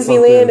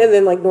Disneyland and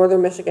then like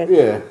northern Michigan.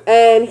 Yeah.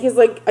 And he's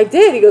like, I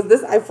did. He goes,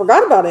 I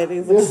forgot about it.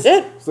 He's like,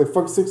 shit. It's like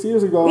fucking 6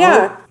 years ago.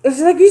 Yeah. Huh? And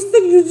she's like, you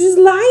said you're just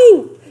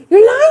lying.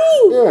 You're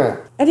lying. Yeah.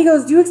 And he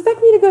goes, do you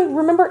expect me to go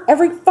remember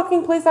every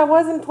fucking place I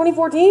was in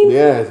 2014?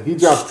 Yeah, he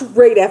dropped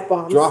straight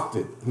F-bombs. Dropped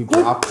it. He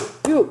dropped it.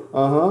 Dude.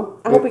 Uh-huh.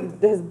 I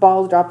hope his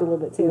balls dropped a little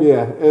bit too.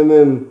 Yeah, and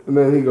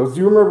then he goes,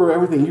 do you remember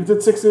everything you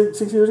did six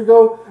years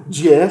ago?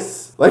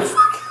 Jess. Like,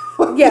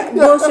 yeah,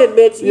 bullshit,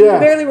 bitch. You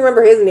barely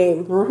remember his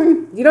name. Right?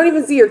 You don't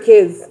even see your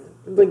kids.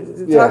 Like,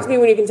 talk to me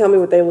when you can tell me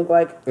what they look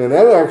like. And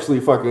that actually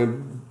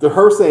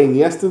her saying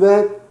yes to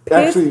that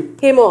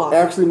pissed him off.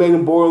 Actually made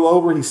him boil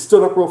over. He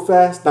stood up real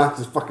fast, knocked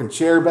his fucking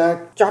chair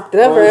back. Dropped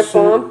another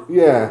F-bomb.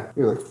 Yeah.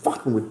 He was like,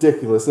 fucking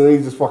ridiculous. And then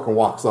he just fucking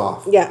walks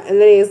off. Yeah, and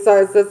then he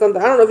said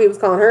something. I don't know if he was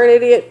calling her an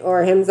idiot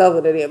or himself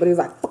an idiot, but he was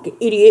like, fucking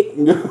idiot.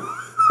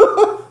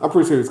 I'm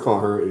pretty sure he was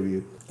calling her an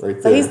idiot right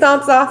there. So he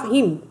stomps off.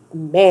 He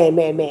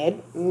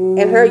mad. And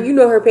her,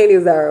 her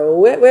panties are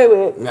wet.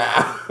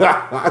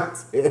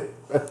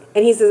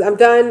 And he says, I'm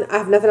done. I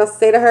have nothing else to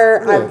say to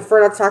her. Yeah. I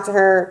prefer not to talk to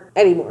her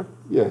anymore.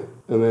 Yeah.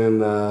 And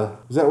then,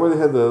 is that where they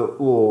had the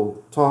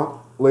little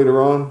talk later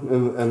on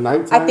in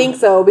nighttime? I think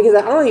so, because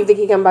I don't even think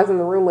he comes back in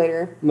the room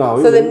later. No.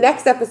 So the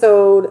next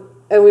episode,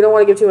 and we don't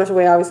want to give too much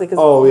away, obviously, because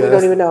we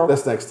don't even know.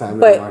 That's next time.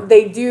 But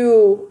they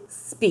do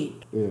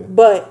speak. Yeah.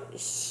 But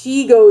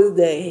she goes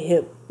to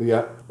him.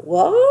 Yeah.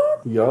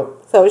 What?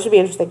 Yup. So it should be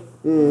interesting.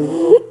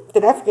 Mm-hmm.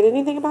 Did I forget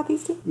anything about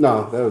these two?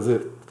 No, that was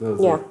it.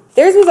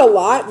 Theirs was a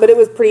lot, but it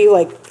was pretty,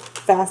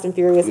 fast and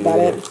furious about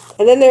it.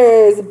 And then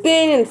there's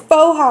Ben and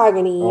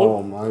Fohogany.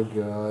 Oh my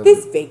god.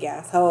 This fake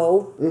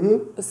asshole.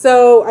 Mm-hmm.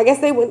 So I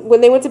guess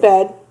when they went to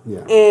bed,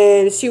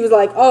 and she was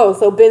like, "Oh,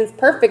 so Ben's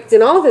perfect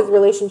in all of his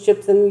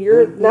relationships, and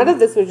none of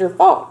this was your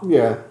fault."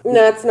 Yeah. No,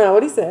 that's not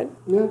what he said.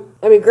 Yeah.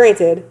 I mean,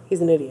 granted,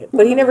 he's an idiot,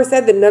 but he never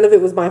said that none of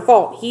it was my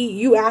fault.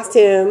 You asked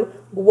him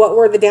what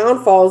were the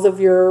downfalls of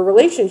your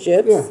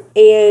relationships,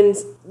 and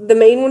the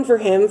main one for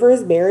him, for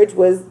his marriage,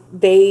 was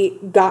they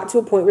got to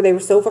a point where they were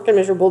so fucking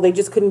miserable they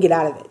just couldn't get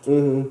out of it.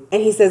 Mm-hmm.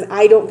 And he says,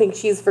 I don't think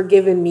she's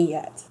forgiven me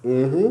yet.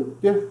 Mm-hmm.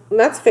 Yeah. And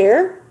that's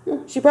fair. Yeah.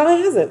 She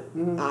probably hasn't.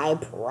 Mm-hmm. I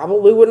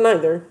probably wouldn't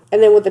either.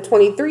 And then with the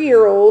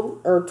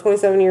 23-year-old or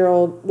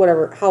 27-year-old,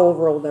 whatever,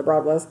 however old that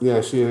broad was.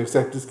 Yeah, she didn't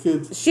accept his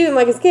kids. She didn't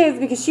like his kids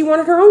because she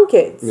wanted her own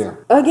kids. Yeah.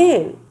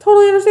 Again,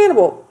 totally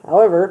understandable.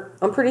 However,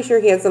 I'm pretty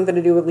sure he had something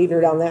to do with leading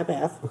her down that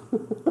path.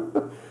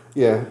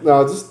 Yeah,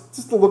 no,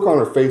 just the look on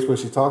her face when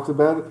she talks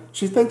about it.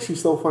 She thinks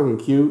she's so fucking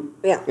cute.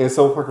 Yeah. And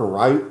so fucking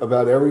right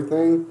about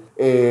everything.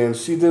 And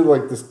she did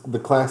the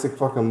classic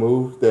fucking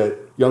move that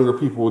younger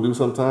people will do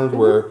sometimes,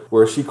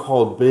 where she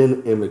called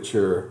Ben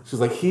immature. She's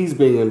like, he's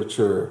being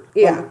immature.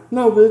 Yeah. Like,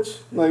 no,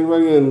 bitch. Like,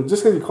 again,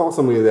 just because you call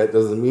somebody that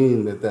doesn't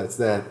mean that that's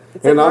that.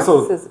 It's and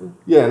also, narcissism.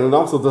 Yeah, and it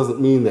also doesn't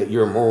mean that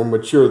you're more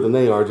mature than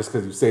they are just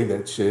because you say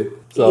that shit.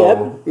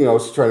 So,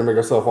 she's trying to make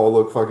herself all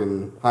look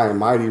fucking high and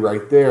mighty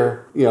right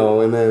there.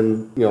 And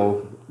then,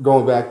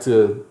 going back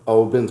to,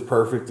 Ben's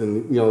perfect,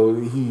 and,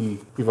 he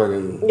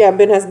fucking... Yeah,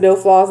 Ben has no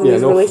flaws in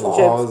his relationships.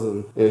 Flaws,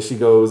 and she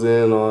goes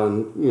in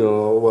on,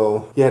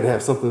 well, he had to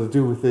have something to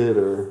do with it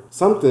or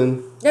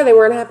something. Yeah, they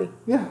weren't happy.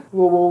 Yeah.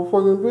 Well,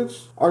 fucking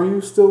bitch, are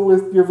you still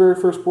with your very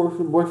first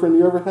boyfriend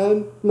you ever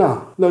had?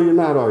 No, you're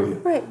not, are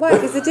you? Right, why?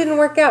 Because it didn't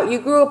work out. You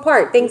grew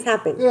apart. Things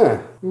happen.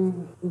 Yeah.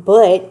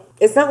 But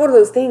it's not one of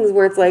those things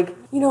where it's like,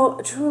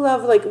 true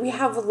love, we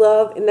have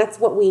love and that's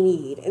what we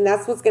need. And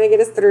that's what's going to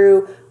get us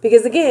through.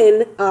 Because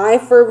again, I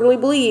firmly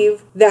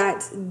believe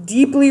that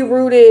deeply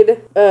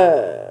rooted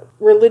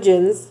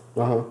religions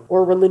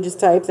or religious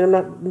types, and I'm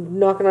not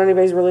knocking on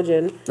anybody's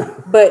religion,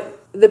 but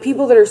the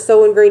people that are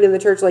so ingrained in the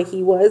church like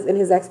he was and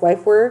his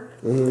ex-wife were,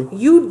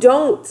 you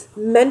don't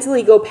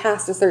mentally go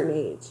past a certain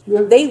age.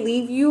 Yeah. They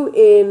leave you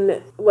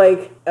in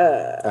like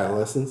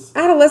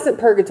adolescent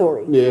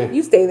purgatory. Yeah.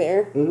 You stay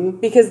there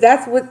because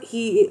that's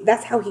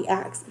how he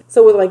acts.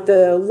 So with like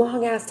the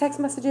long ass text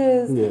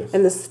messages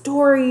and the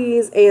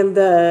stories and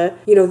the,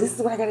 this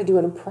is what I got to do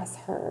and impress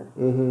her.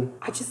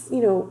 I just,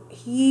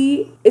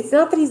 it's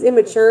not that he's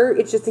immature.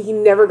 It's just that he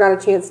never got a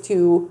chance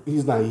to.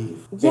 He's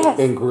naive. Yes.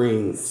 And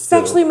green.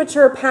 Sexually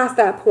mature past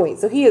that point.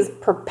 So he is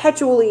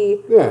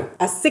perpetually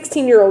a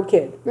 16-year-old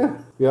kid. Yeah.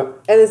 Yeah.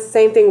 And it's the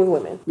same thing with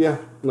women. Yeah.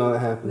 No, that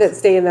happens. That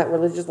stay in that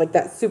religious, like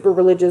that super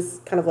religious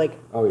kind of like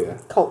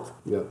cult.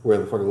 Yeah. Wear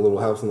the fucking Little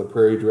House on the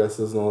Prairie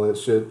dresses and all that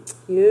shit.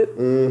 Yep.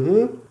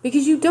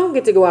 Because you don't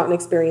get to go out and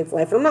experience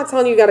life. And I'm not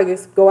telling you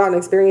gotta go out and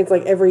experience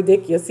like every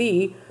dick you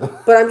see.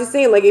 But I'm just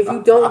saying, like, if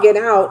you don't get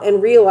out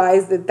and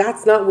realize that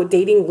that's not what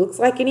dating looks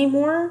like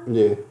anymore.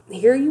 Yeah.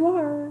 Here you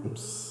are.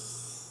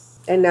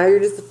 And now you're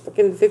just a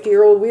fucking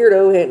 50-year-old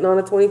weirdo hitting on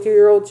a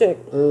 22-year-old chick.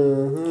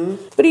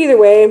 But either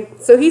way,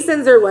 so he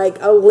sends her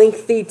like a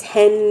lengthy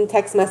 10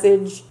 text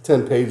message.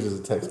 10 pages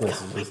of text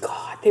messages. Oh my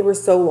God, they were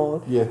so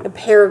long. Yeah. And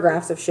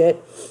paragraphs of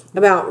shit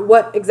about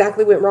what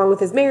exactly went wrong with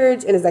his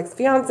marriage and his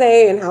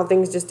ex-fiance and how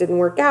things just didn't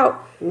work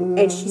out.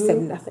 And she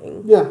said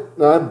nothing. Yeah.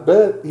 Now, I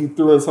bet he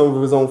threw in some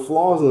of his own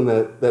flaws in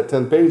that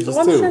 10 pages too.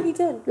 I'm sure he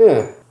did.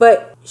 Yeah.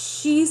 But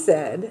she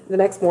said the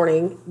next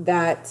morning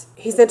that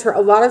he sent her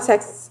a lot of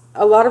texts,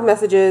 a lot of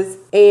messages,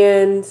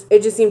 and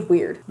it just seemed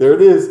weird. There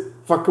it is.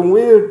 Fucking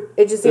weird.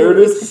 It just seemed,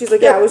 she's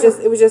like, yeah, it was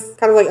just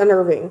kind of like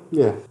unnerving.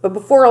 Yeah. But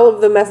before all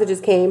of the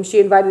messages came, she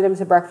invited him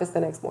to breakfast the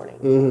next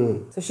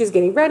morning. So she's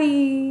getting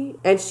ready,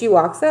 and she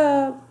walks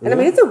up. And I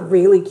mean, it's a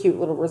really cute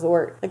little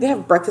resort. Like, they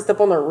have breakfast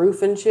up on their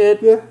roof and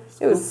shit. Yeah.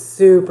 It was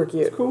super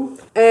cute. It's cool.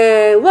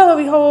 And lo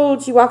and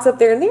behold, she walks up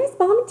there, and there's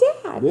Mom and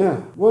Dad. Yeah.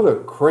 What a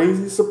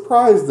crazy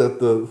surprise that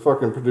the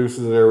fucking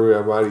producers and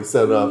everybody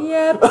set up.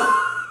 Yep.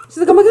 She's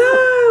like, oh my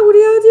God, what are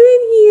y'all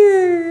doing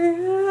here?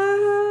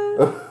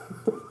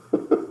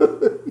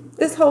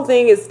 This whole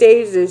thing is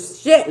staged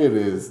as shit. It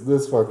is.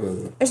 This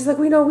fucking... And she's like,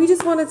 we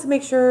just wanted to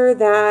make sure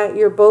that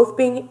you're both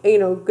being,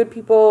 good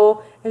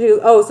people. And she goes,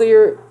 oh, so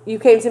you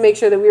came to make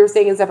sure that we were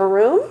staying in separate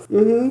rooms?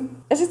 And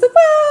she's like,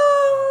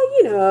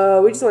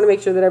 well, we just want to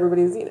make sure that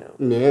everybody's,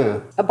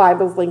 a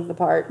Bible's length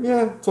apart.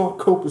 Yeah, it's all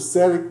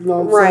copacetic, you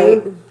know what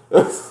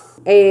I'm saying?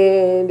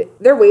 And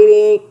they're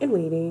waiting and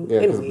waiting. Yeah,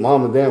 because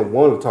Mom and Dad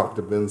want to talk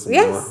to Ben some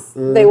more. Yes,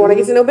 they want to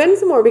get to know Ben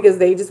some more because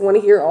they just want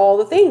to hear all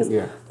the things.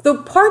 Yeah. The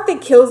part that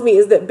kills me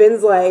is that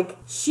Ben's like,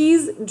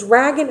 she's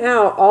dragging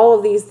out all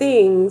of these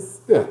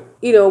things. Yeah.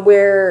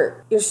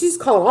 Where, she's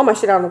calling all my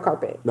shit out on the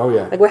carpet. Oh,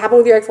 yeah. Like, what happened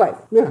with your ex-wife?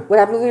 Yeah. What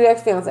happened with your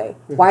ex-fiance?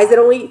 Yeah. Why is it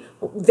only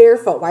their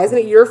fault? Why isn't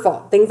it your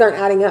fault? Things aren't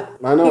adding up.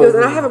 I know. He goes,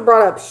 and I haven't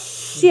brought up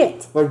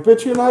shit. Like,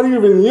 bitch, you're not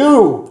even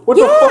you. What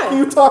the fuck are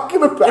you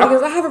talking about? And he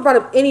goes, I haven't brought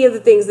up any of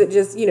the things that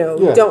just,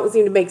 don't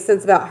seem to make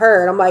sense about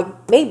her. And I'm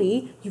like,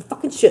 maybe you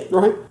fucking should.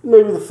 Right?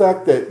 Maybe the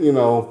fact that,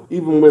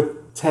 even with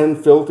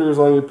 10 filters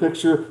on your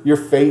picture, your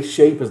face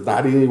shape is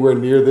not anywhere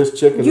near this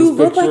chick in this picture. You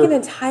look like an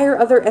entire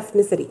other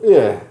ethnicity.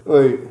 Yeah,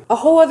 like a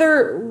whole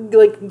other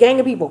gang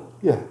of people.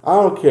 Yeah,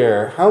 I don't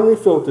care how many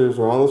filters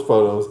are on those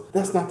photos.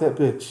 That's not that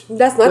bitch.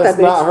 That's that bitch. That's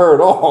not her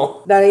at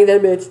all. That ain't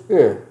that bitch.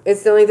 Yeah, it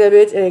still ain't that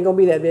bitch. It ain't gonna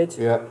be that bitch.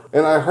 Yeah,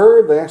 and I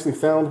heard they actually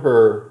found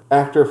her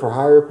actor for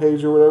hire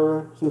page or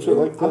whatever, some shit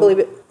like that. I believe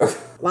it.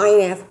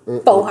 Lying ass,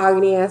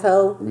 faux-hogging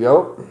asshole.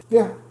 Yep.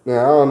 Yeah. Now,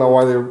 I don't know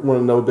why they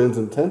want to know Ben's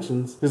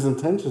intentions. His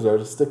intentions are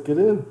to stick it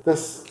in. But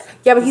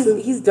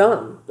he's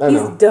dumb.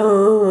 He's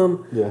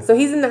dumb. Yeah. So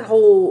he's in that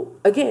whole,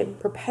 again,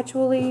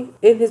 perpetually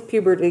in his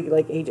puberty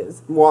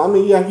ages. Well, I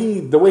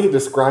mean, the way he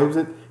describes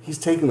it, he's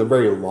taking the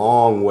very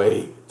long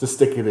way to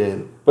stick it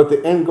in. But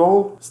the end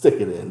goal, stick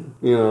it in.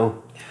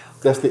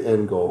 That's the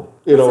end goal.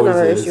 That's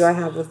another issue I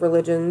have with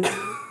religion.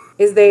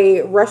 Is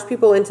they rush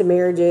people into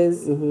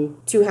marriages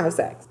to have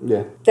sex.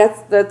 Yeah.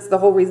 That's the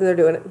whole reason they're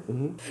doing it.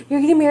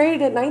 You're getting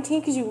married at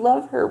 19 because you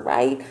love her,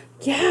 right?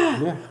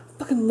 Yeah.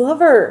 Fucking love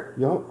her.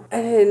 Yep.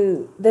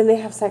 And then they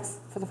have sex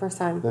for the first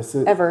time. That's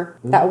it. Ever.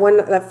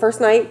 That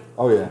first night.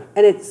 Oh, yeah.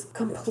 And it's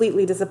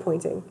completely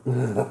disappointing.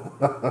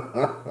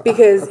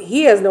 Because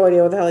he has no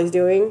idea what the hell he's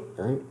doing.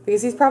 Right.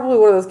 Because he's probably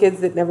one of those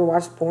kids that never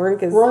watched porn.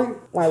 Because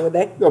why would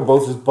they? They're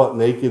both just butt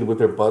naked with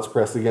their butts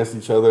pressed against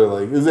each other.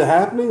 Like, is it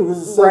happening? This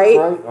is sex,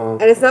 right?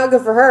 And it's not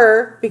good for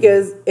her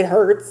because it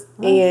hurts.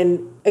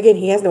 And again,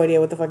 he has no idea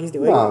what the fuck he's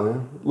doing. No,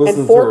 man.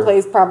 And foreplay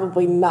is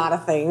probably not a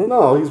thing.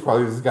 No, he's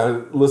probably just got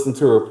to listen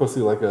to her pussy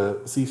like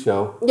a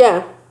seashell.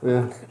 Yeah.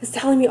 Yeah. It's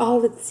telling me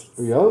all of the secrets.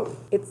 Yep.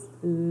 It's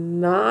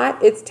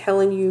not. It's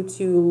telling you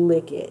to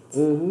lick it.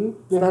 Yeah.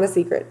 It's not a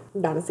secret.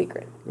 Not a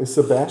secret. Is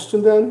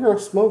Sebastian down here? I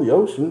smell the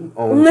ocean.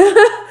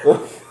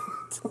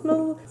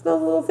 Smells a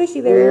little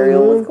fishy there,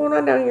 Ariel. What's going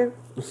on down here?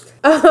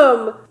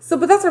 But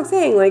that's what I'm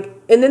saying.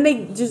 And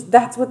then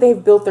that's what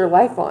they've built their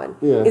life on.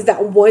 Yeah. Is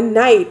that one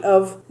night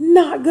of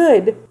not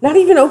good, not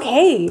even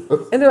okay.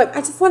 And they're like,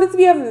 I just want it to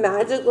be a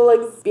magical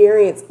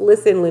experience.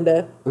 Listen,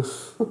 Linda,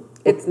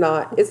 It's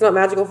not. It's not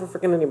magical for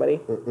freaking anybody.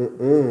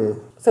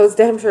 So it's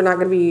damn sure not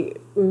going to be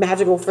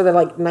magical for the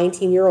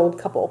 19-year-old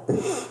couple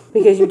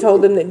because you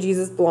told them that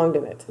Jesus belonged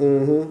in it.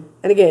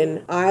 And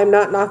again, I'm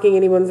not knocking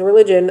anyone's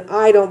religion.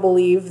 I don't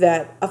believe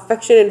that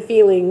affection and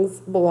feelings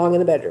belong in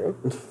the bedroom.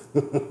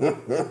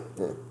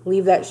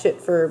 Leave that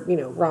shit for,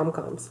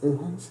 rom-coms.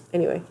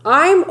 Anyway,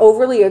 I'm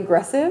overly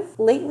aggressive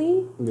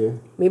lately. Yeah.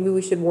 Maybe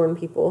we should warn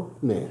people.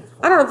 Yeah.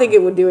 I don't think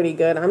it would do any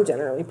good. I'm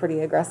generally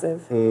pretty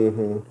aggressive.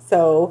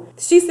 So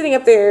she's sitting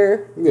up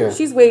there. Yeah.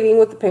 She's waiting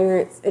with the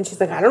parents. And she's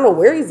like, I don't know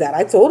where he's at.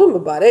 I told him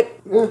about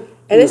it. Yeah.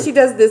 And then she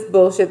does this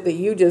bullshit that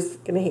you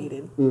just kind of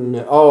hated.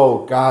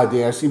 Oh, God,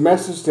 yeah. She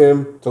messaged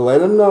him to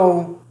let him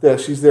know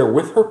that she's there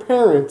with her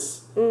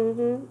parents.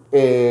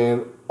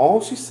 And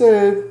all she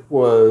said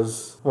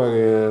was,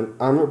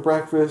 I'm at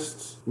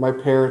breakfast. My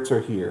parents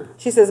are here.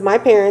 She says, my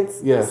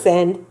parents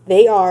send.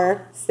 They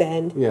are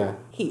send. Yeah.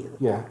 Here.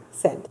 Yeah.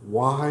 Send.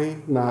 Why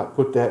not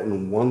put that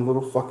in one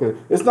little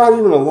fucking... It's not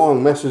even a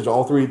long message,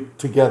 all three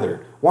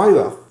together. Why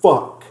the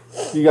fuck?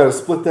 You gotta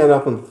split that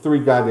up into 3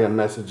 goddamn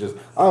messages.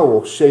 I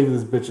will shave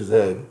this bitch's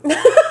head.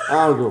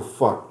 I don't give a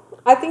fuck.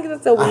 I think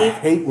that's so weird. I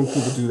hate when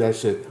people do that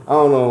shit. I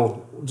don't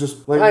know.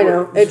 Just like... I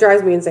know. It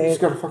drives me insane.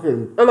 Just gotta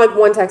fucking... I'm like,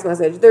 one text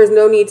message. There's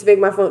no need to make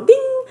my phone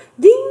ding,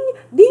 ding,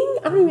 ding.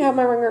 I don't even have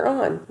my ringer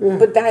on. Yeah.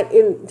 But that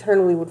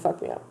internally would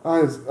fuck me up.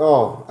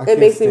 It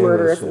makes me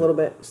murderous a little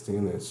bit.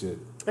 Stand that shit.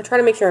 I try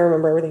to make sure I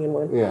remember everything in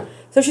one. Yeah.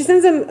 So she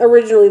sends him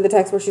originally the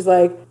text where she's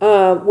like,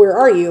 where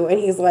are you? And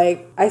he's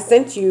like, I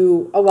sent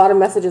you a lot of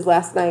messages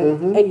last night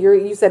and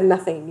you said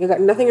nothing. You got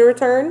nothing in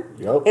return.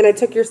 Yep. And I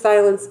took your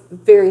silence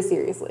very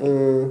seriously.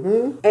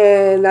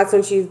 And that's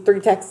when she 3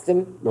 texted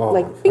him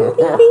bing, bing,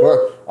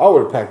 bing. I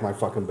would have packed my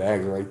fucking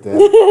bags right there.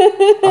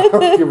 I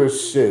don't give a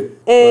shit.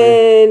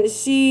 And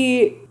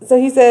so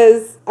he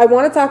says, I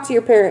want to talk to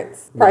your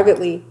parents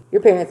privately.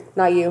 Your parents,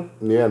 not you.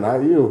 Yeah,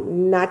 not you.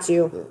 Not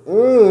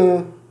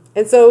you.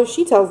 And so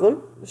she tells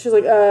them, she's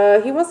like,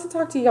 he wants to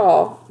talk to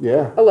y'all.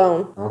 Yeah.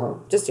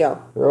 Alone. Just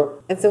y'all.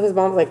 Yep. And so her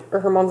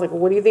mom's like,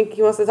 what do you think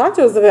he wants to talk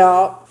to us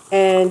about?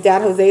 And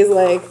Dad Jose's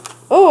like,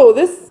 oh,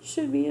 this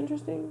should be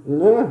interesting.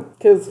 Yeah.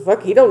 Because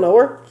fuck, he don't know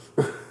her.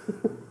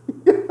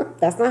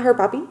 That's not her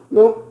puppy.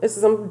 Nope. This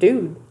is some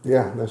dude.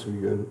 Yeah, that should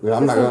be good. Yeah,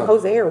 I'm not gonna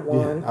Jose or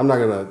Juan. Yeah, I'm not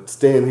gonna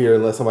stand here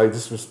and let somebody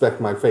disrespect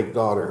my fake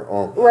daughter.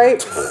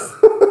 Right.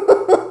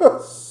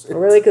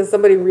 Really, because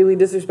somebody really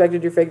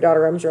disrespected your fake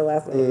daughter, I'm sure,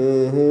 last night.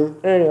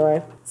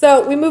 Anyway,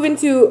 so we move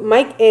into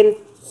Mike and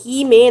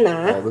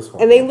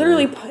Jimena, and they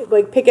literally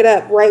pick it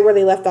up right where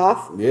they left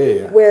off.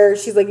 Yeah. Where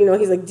she's like,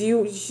 he's like, do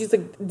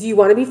you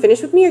want to be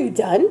finished with me? Are you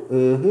done?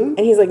 And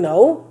he's like,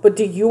 no, but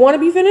do you want to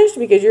be finished?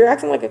 Because you're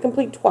acting like a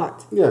complete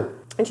twat. Yeah.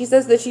 And she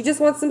says that she just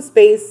wants some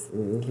space.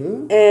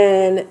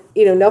 And,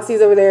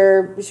 Nelsie's over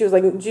there. She was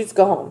like, just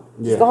go home.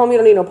 Just go home. You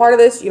don't need no part of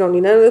this. You don't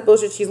need none of this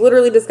bullshit. She's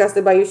literally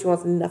disgusted by you. She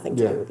wants nothing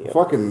to do with you.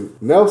 Fucking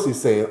Nelsie's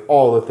saying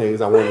all the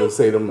things I wanted to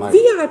say to Mike.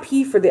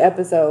 VIP for the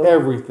episode.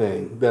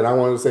 Everything that I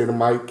wanted to say to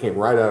Mike came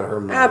right out of her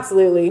mouth.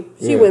 Absolutely.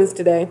 She wins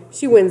today.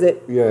 She wins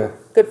it. Yeah.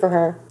 Good for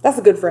her. That's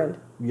a good friend.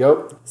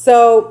 Yep.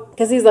 So,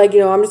 because he's like,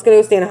 I'm just going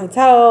to go stay in a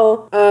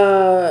hotel.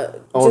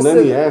 And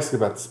then he asked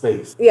about the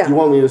space. Yeah. Do you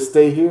want me to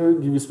stay here,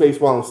 give you space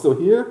while I'm still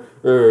here?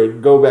 Or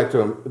go back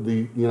to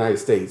the United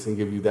States and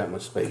give you that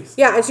much space?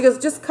 Yeah, and she goes,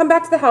 just come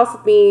back to the house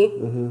with me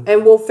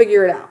and we'll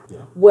figure it out.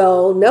 Yeah.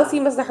 Well,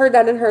 Nelsie must have heard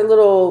that in her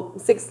little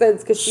sixth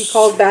sense because she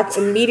called back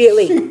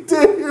immediately. She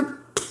did.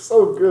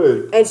 So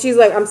good. And she's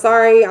like, I'm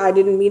sorry, I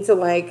didn't mean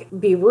to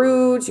be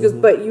rude. She goes,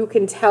 but you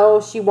can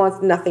tell she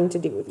wants nothing to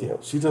do with you.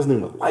 She doesn't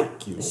even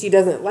like you. She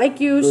doesn't like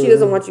you. She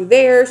doesn't want you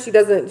there.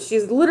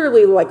 She's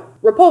literally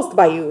repulsed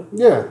by you.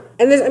 Yeah.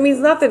 And it's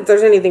not that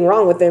there's anything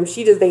wrong with him.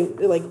 She just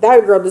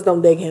that girl just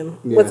don't dig him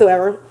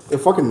whatsoever. And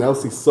fucking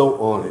Nelsie's so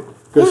on it.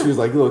 Because she's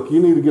like, look,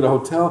 you need to get a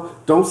hotel.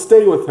 Don't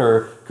stay with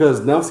her.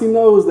 Because Nelsie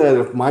knows that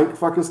if Mike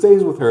fucking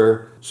stays with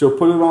her, she'll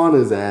put it on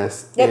his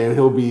ass. And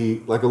he'll be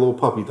like a little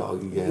puppy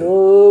dog again.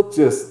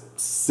 Just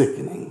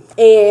sickening.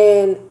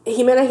 And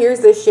Jimena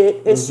hears this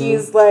shit. And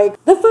she's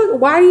like, the fuck?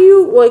 Why do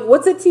you,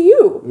 what's it to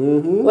you?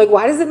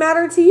 Why does it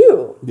matter to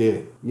you?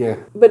 Yeah.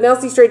 Yeah. But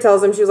Nelsie straight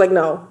tells him, she was like,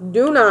 no,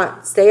 do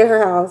not stay at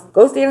her house.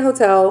 Go stay in a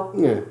hotel.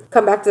 Yeah.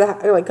 Come back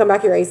come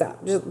back here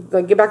ASAP.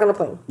 Just get back on the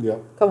plane. Yeah.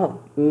 Come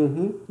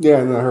home. Yeah,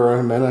 and then her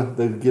and Jimena,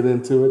 they get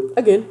into it.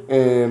 Again.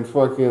 And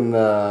fucking,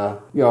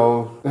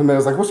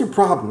 Jimena's like, what's your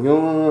problem?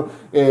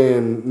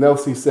 And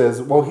Nelsie says,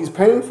 well, he's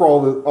paying for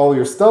all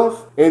your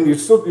stuff and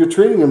you're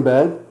treating him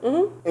bad.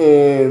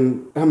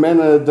 And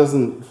Jimena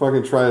doesn't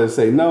fucking try to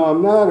say, no,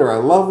 I'm not, or I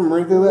love him or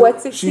anything like that.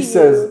 What's it to you? She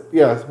says,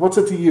 yeah, what's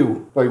it to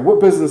you? What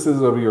business is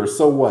it of yours?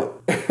 So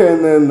what?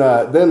 And then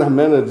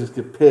Jimena just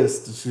get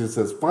pissed. She just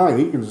says, fine,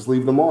 he can just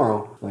leave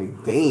tomorrow.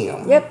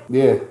 Damn. Yep.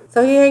 Yeah.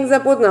 So he hangs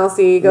up with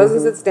Nelsie, goes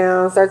and sits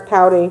down, starts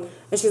pouting,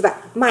 and she's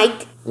like,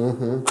 Mike.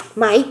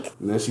 Mike.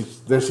 And then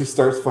she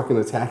starts fucking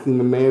attacking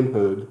the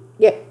manhood.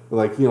 Yep.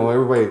 Like,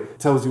 everybody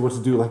tells you what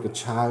to do like a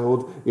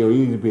child. You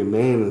need to be a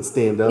man and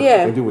stand up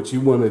and do what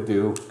you want to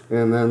do.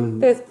 And then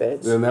this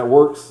bitch. Then that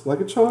works like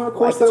a charm. Of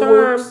course, like that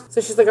works.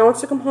 So she's like, I want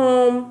you to come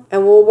home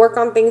and we'll work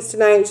on things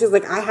tonight. She's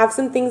like, I have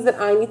some things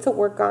that I need to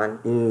work on.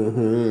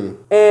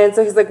 Mm-hmm. And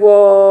so he's like,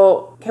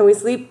 well, can we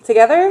sleep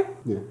together?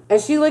 Yeah.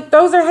 And she like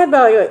throws her head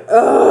back like,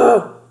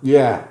 ugh.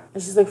 Yeah.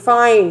 And she's like,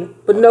 fine,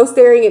 but no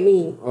staring at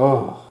me.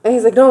 Oh. And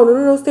he's like,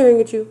 no staring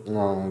at you.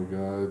 Oh, my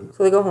God.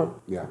 So they go home.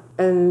 Yeah.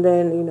 And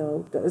then,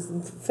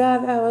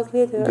 5 hours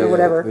later or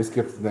whatever. They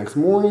skip the next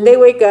morning. They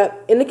wake up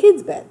in the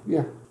kid's bed.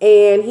 Yeah.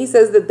 And he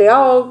says that they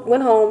all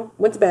went home,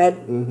 went to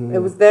bed. Mm-hmm. It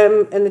was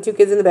them and the 2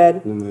 kids in the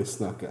bed. And they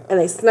snuck out. And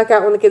they snuck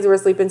out when the kids were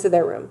asleep into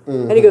their room.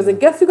 Mm-hmm. And he goes,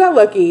 and guess who got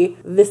lucky?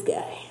 This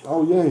guy.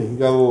 Oh, yeah. He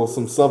got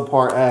some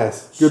subpar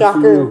ass. Good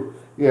Shocker. for you.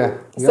 Yeah.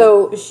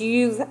 So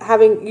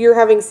you're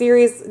having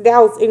serious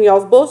doubts in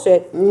y'all's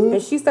bullshit,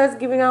 and she starts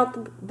giving out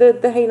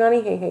the hey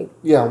nani hey.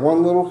 Yeah,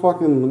 one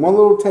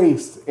little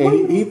taste,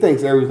 and he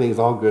thinks everything's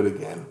all good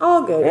again.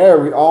 All good.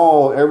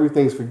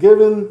 Everything's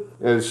forgiven,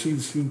 and she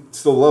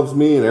still loves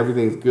me, and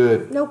everything's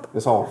good. Nope.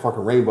 It's all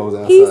fucking rainbows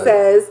outside. He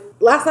says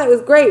last night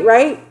was great,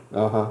 right?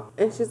 Uh-huh.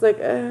 And she's like,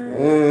 And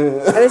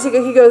then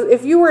he goes,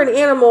 if you were an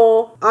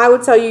animal, I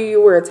would tell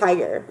you were a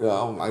tiger.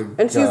 Oh my God.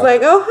 And she's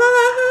like, oh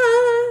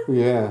ha.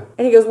 Yeah.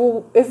 And he goes,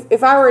 well,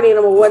 if I were an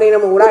animal, what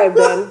animal would I have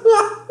been?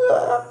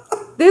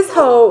 This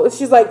hoe,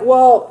 she's like,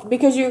 well,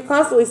 because you're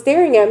constantly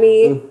staring at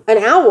me, an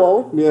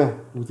owl. Yeah,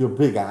 with your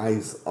big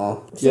eyes.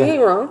 She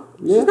ain't wrong.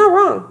 Yeah. She's not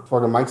wrong.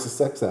 Fucking Mike's a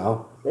sex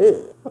owl.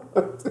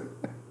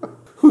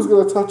 Who's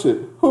gonna touch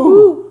it?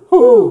 Who?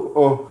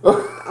 Oh.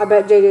 I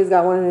bet JJ's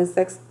got one in his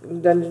sex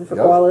dungeon for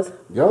koalas.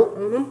 Yep.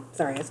 Mm-hmm.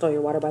 Sorry, I stole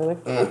your water, by the way.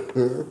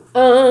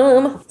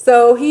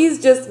 So he's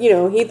just,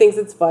 he thinks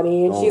it's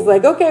funny, and she's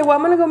like, okay, well,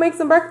 I'm gonna go make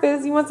some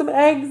breakfast. You want some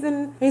eggs?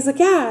 And he's like,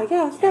 yeah,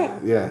 it's great.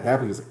 Yeah,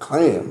 happy as a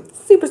clam.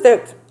 Super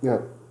stoked. Yeah.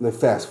 They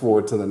fast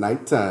forward to the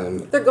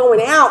nighttime. They're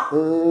going out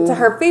to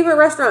her favorite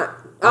restaurant.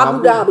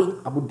 Abu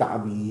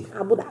Dhabi.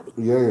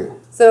 Yeah.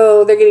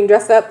 So they're getting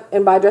dressed up,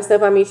 and by dressed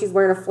up I mean she's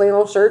wearing a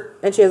flannel shirt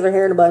and she has her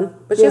hair in a bun,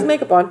 but she has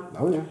makeup on.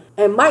 Oh yeah.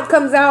 And Mike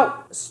comes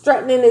out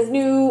strutting in his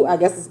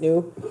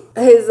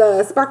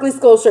his sparkly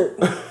skull shirt.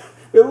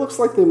 It looks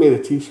like they made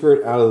a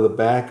T-shirt out of the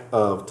back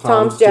of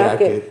Tom's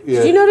jacket. Yeah.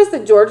 Did you notice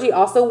that Georgie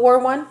also wore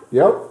one?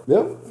 Yep.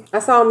 I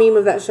saw a meme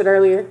of that shit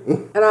earlier,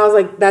 and I was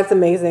like, that's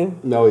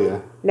amazing. No, yeah.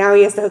 Now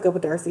he has to hook up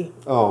with Darcy.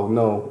 Oh,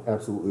 no,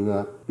 absolutely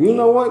not. You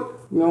know what?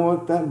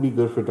 That'd be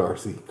good for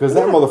Darcy. Because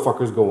that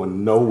motherfucker's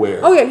going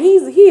nowhere. Oh, yeah, he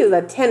is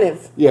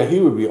attentive. Yeah,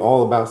 he would be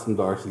all about some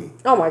Darcy.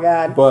 Oh, my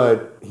God.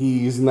 But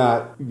he's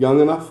not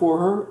young enough for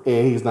her,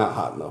 and he's not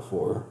hot enough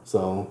for her.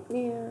 So,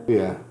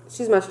 yeah.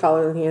 She's much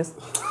taller than he is.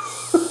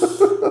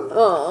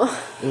 Oh.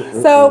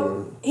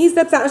 So, he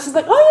steps out, and she's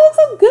like, oh, you look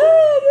so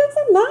good. You look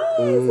so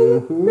nice. You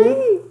look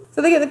great.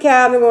 So they get in the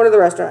cab and they're going to the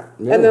restaurant.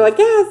 Yeah. And they're like,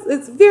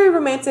 it's very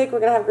romantic. We're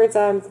going to have a great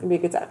time. It's going to be a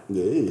good time.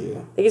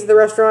 Yeah. They get to the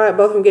restaurant.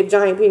 Both of them get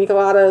giant pina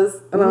coladas.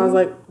 And I was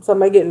like,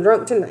 somebody getting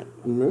drunk tonight.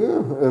 Yeah.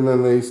 And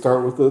then they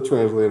start with the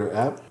translator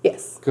app.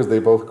 Yes. Because they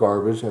both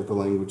garbage, have the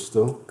language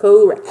still.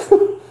 Correct.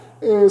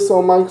 And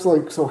so Mike's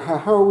like, so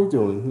how are we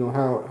doing?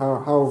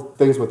 How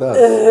things with us?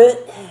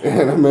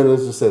 And Amanda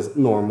just says,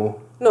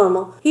 normal.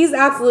 He's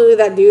absolutely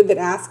that dude that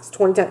asks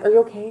 20 times, are you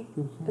okay?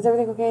 Is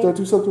everything okay? Did I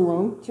do something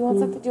wrong? Do you want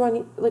something? Do I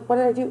need, what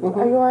did I do?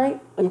 Are you all right?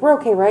 We're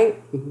okay,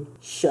 right?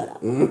 Shut up.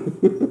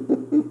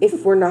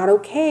 If we're not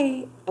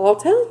okay, I'll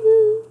tell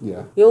you.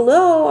 Yeah. You'll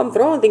know I'm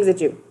throwing things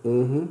at you.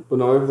 Mm-hmm. But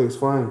no, everything's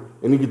fine.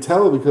 And you can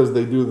tell because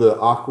they do the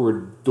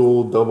awkward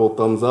double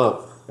thumbs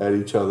up at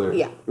each other.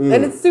 Yeah.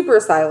 And it's super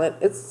silent.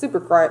 It's super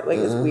quiet. Like,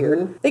 it's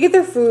weird. They get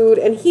their food,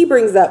 and he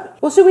brings up,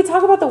 well, should we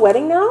talk about the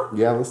wedding now?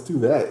 Yeah, let's do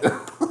that.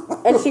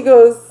 And she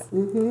goes,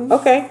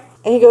 okay.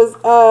 And he goes,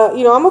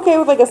 I'm okay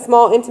with like a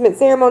small intimate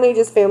ceremony,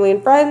 just family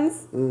and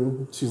friends.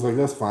 She's like,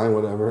 that's fine,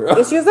 whatever.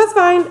 And she goes, that's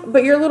fine,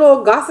 but your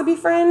little gossipy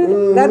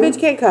friend, that bitch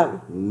can't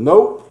come.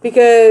 Nope.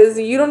 Because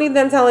you don't need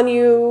them telling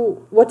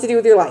you what to do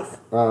with your life.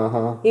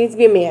 Uh-huh. You need to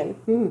be a man.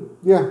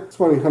 Yeah, it's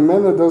funny.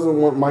 Jimena doesn't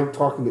want Mike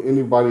talking to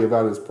anybody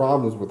about his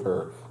problems with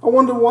her. I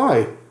wonder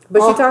why.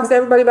 But she talks to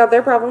everybody about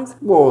their problems.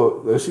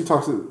 Well, she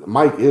talks to...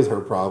 Mike is her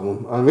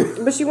problem. I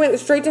mean... But she went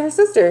straight to her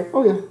sister.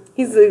 Oh, yeah.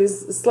 He's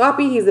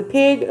sloppy, he's a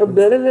pig, blah,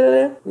 blah, blah,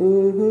 blah.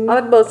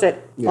 All that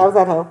bullshit. Yeah. All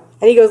that hoe.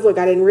 And he goes, look,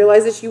 I didn't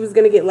realize that she was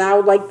going to get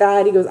loud like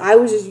that. He goes, I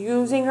was just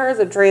using her as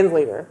a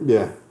translator.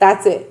 Yeah.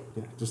 That's it.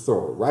 Yeah, just throw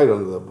her right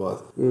under the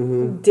bus.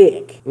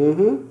 Dick.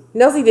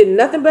 Nelsie did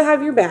nothing but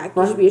have your back.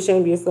 You should be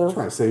ashamed of yourself.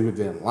 Trying to save your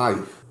damn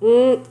life.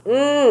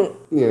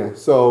 Yeah,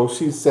 so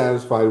she's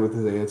satisfied with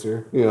his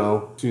answer.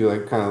 She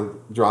like kind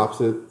of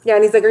drops it. Yeah,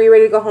 and he's like, are you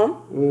ready to go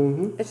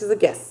home? And she's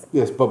like, yes.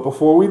 Yes, but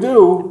before we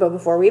do,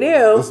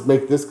 let's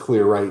make this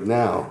clear right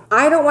now.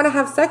 I don't want to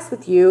have sex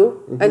with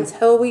you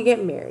until we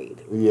get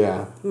married.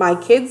 Yeah. My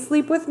kids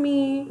sleep with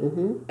me,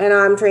 and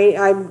I'll train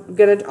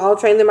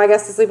them, I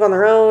guess, to sleep on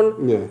their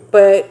own. Yeah.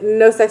 But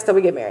no sex till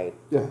we get married.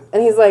 Yeah.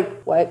 And he's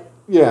like, what?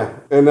 Yeah,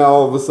 and now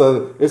all of a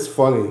sudden, it's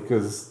funny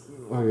because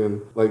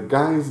again, like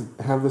guys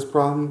have this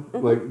problem.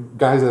 Like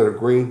guys that are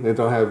green, they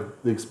don't have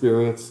the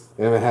experience,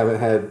 and haven't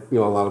had a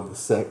lot of the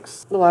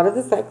sex. A lot of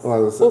the sex.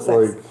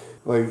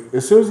 Like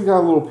as soon as you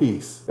got a little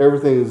piece,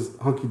 everything is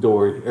hunky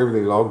dory.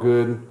 Everything's all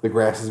good. The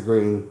grass is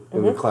green,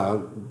 and the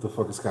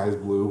fucking sky is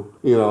blue.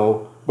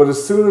 But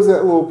as soon as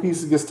that little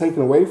piece gets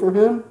taken away from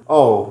him,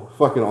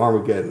 fucking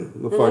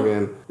Armageddon. The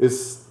fucking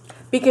it's.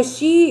 Because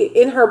she,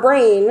 in her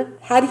brain,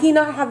 had he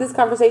not had this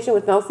conversation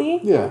with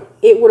Melcy, yeah,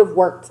 it would have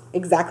worked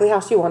exactly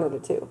how she wanted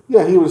it to.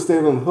 Yeah, he would have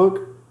stayed on the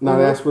hook,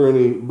 not asked for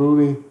any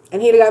booty.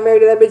 And he'd have got married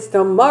to that bitch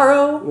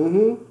tomorrow.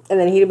 Mm-hmm. And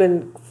then he'd have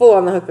been full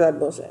on the hook for that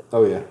bullshit.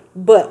 Oh, yeah.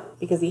 But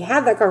because he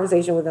had that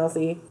conversation with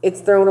Melcy,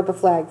 it's thrown up a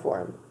flag for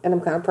him. And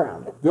I'm kind of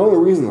proud. The only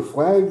reason the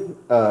flag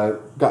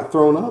got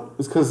thrown up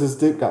is because his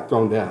dick got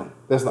thrown down.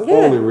 That's the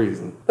only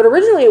reason. But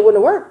originally it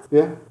wouldn't have worked.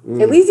 Yeah.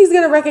 At least he's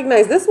going to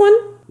recognize this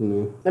one.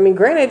 I mean,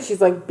 granted,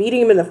 she's like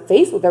beating him in the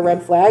face with a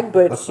red flag,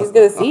 but she's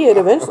going to see it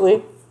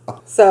eventually.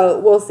 So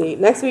we'll see.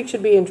 Next week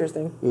should be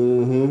interesting.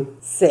 Mm-hmm.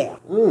 So.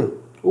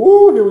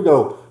 Ooh, here we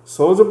go.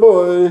 Soulja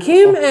Boy.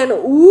 Kim and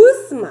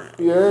Usman.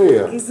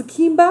 Yeah. He's a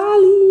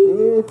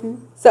Kimbali. Mm-hmm.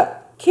 So,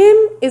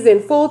 Kim is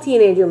in full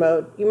teenager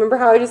mode. You remember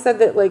how I just said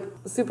that, like,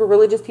 super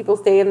religious people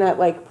stay in that,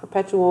 like,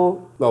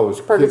 perpetual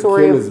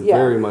purgatory? Kim is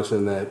very much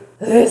in that.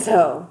 This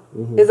hoe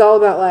is all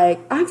about, like,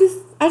 I just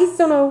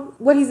don't know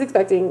what he's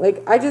expecting.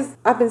 Like,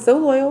 I've been so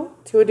loyal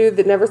to a dude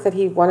that never said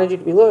he wanted you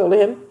to be loyal to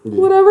him. Yeah.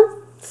 Whatever.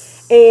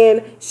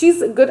 And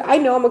she's good. I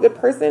know I'm a good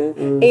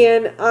person.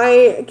 And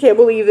I can't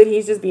believe that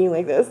he's just being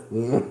like this.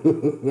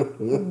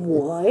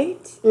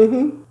 What?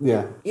 Mm-hmm.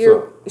 Yeah.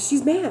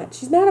 She's mad.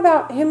 She's mad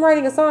about him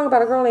writing a song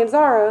about a girl named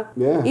Zara.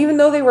 Yeah. Even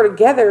though they were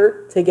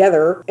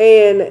together.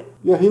 And...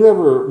 yeah, he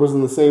never was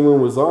in the same room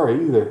with Zara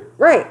either.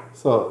 Right.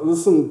 So this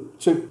is some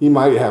chick, he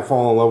might have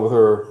fallen in love with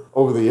her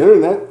over the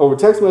internet, over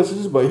text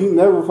messages, but he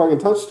never fucking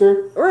touched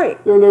her.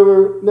 Right. They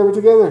were never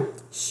together.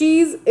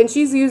 She's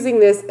using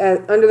this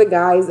as under the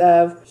guise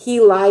of he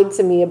lied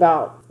to me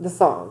about the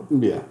song.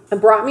 Yeah.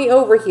 And brought me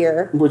over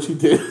here. Which he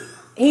did.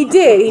 He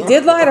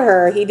did lie to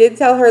her. He did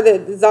tell her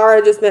that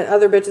Zara just meant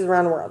other bitches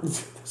around the world.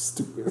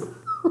 Stupid.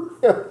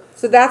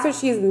 So that's what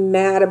she's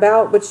mad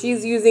about, but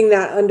she's using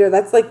that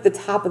that's like the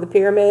top of the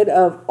pyramid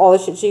of all the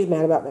shit she's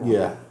mad about now.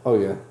 Yeah. Oh,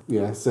 yeah.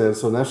 Yeah.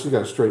 So now she's got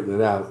to straighten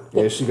it out.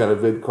 Yeah. And she got a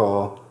vid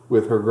call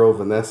with her girl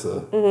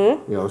Vanessa.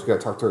 Mm-hmm. She got to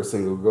talk to her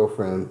single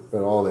girlfriend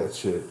and all that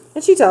shit.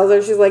 And she tells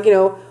her, she's like,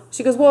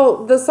 she goes,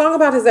 well, the song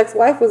about his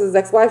ex-wife was his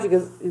ex-wife. She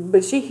goes,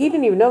 but he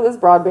didn't even know this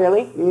broad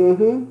barely.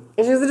 Mm-hmm. And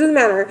she goes, it doesn't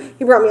matter.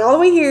 He brought me all the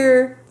way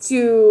here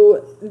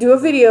to do a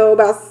video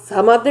about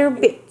some other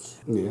bitch.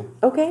 Yeah.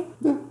 Okay.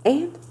 Yeah.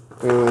 And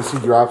then she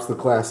drops the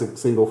classic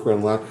single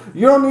friend line.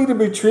 You don't need to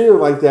be treated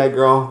like that,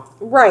 girl.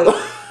 Right.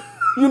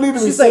 You need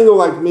to be single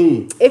like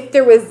me. If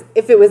it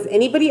was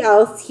anybody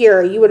else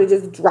here, you would have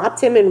just dropped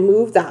him and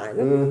moved on.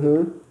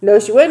 Mm-hmm. No,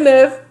 she wouldn't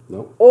have.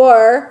 Nope.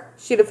 Or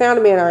she'd have found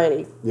a man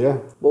already. Yeah.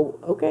 Well,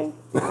 okay.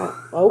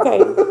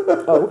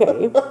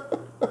 Okay.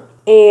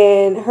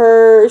 And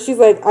she's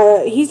like,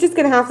 he's just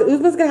going to have to,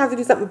 Usman's going to have to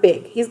do something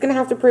big. He's going to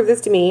have to prove this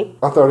to me.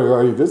 I thought he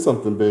already did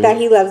something big. That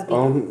he loves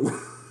me.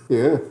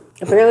 Yeah.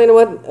 Apparently it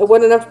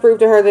wasn't enough to prove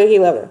to her that he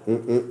loved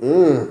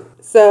her.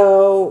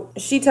 So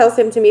she tells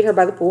him to meet her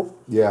by the pool.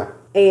 Yeah.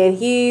 And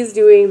he's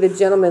doing the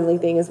gentlemanly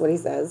thing is what he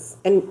says.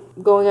 And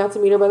going out to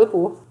meet her by the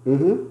pool.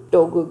 Mm-hmm.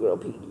 Don't good girl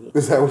Piggy.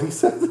 Is that what he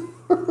said?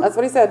 That's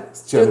what he said.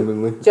 It's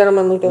gentlemanly.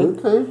 Gentlemanly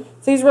thing. Okay.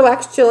 So he's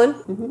relaxed, chilling.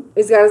 Mm-hmm.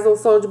 He's got his little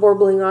Soulja Boy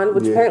bling on,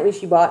 which apparently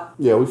she bought.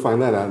 Yeah, we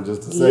find that out in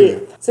just a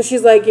second. So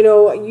she's like,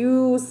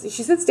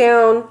 she sits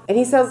down and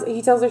he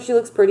tells her she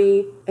looks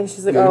pretty. And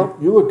she's like, oh.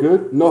 You look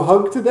good. No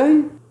hug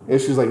today? And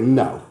she's like,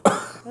 no.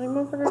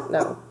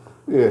 No.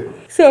 Yeah.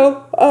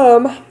 So,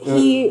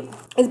 he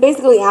is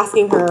basically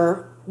asking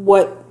her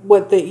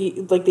what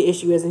the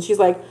issue is, and she's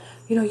like,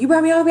 you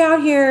brought me all the way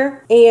out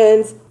here,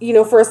 and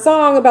for a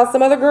song about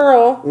some other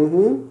girl,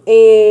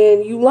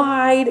 and you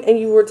lied, and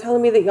you were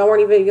telling me that y'all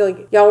weren't even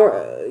y'all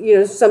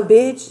were some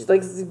bitch,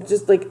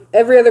 just like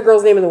every other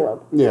girl's name in the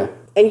world. Yeah.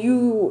 And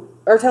you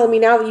are telling me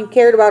now that you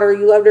cared about her,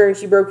 you loved her, and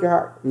she broke your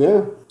heart.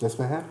 Yeah, that's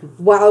what happened.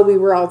 While we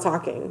were all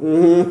talking.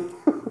 Mm-hmm.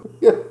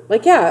 Yeah.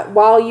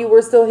 While you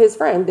were still his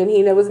friend, and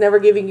he was never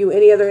giving you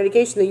any other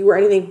indication that you were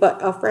anything but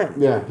a friend.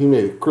 Yeah, he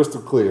made it crystal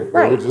clear.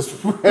 Right. We're just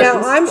friends.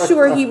 Now, I'm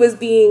sure he was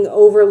being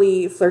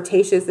overly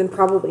flirtatious and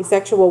probably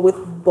sexual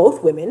with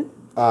both women.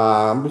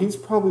 He's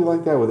probably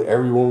like that with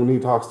every woman he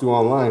talks to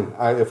online,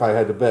 if I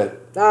had to bet.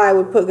 I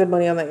would put good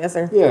money on that, yes,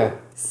 sir. Yeah.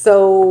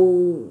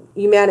 So,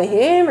 you mad at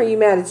him or you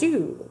mad at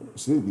you?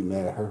 She needs to be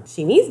mad at her.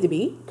 She needs to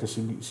be. Because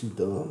she's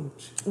dumb.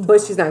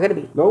 But she's not going to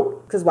be.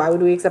 Nope. Because why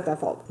would we accept that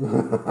fault?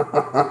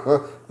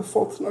 The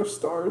fault's in our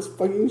stars.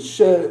 Fucking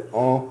shit.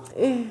 Oh.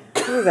 Is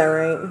that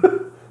right?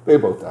 They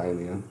both die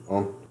in the end.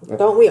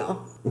 Don't we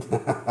all?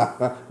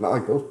 Not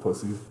like those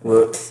pussies.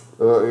 But,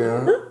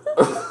 yeah.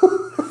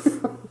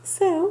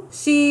 So,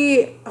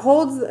 she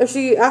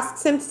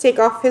asks him to take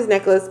off his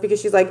necklace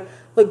because she's like,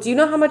 look, do you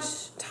know how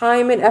much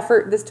time and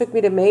effort this took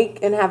me to make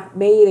and have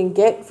made and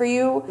get for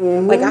you?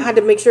 Mm-hmm. Like, I had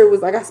to make sure it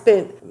was like I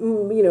spent,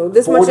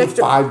 this much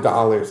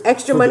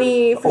extra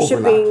money for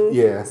shipping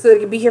so that it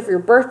could be here for your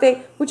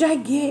birthday, which I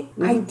get.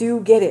 Mm-hmm. I do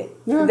get it.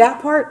 Yeah.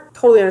 That part,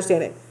 totally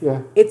understand it.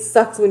 Yeah. It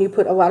sucks when you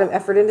put a lot of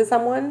effort into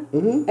someone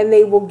and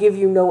they will give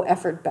you no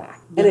effort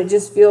back. Yeah. And it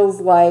just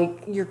feels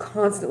like you're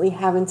constantly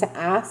having to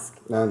ask.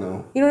 I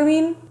know. You know what I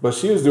mean? But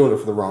she was doing it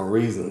for the wrong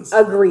reasons.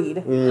 Agreed.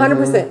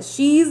 100%.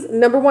 She's,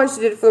 number one,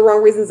 she did it for the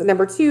wrong reasons. And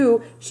number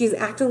two, she's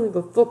acting like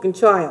a fucking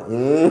child.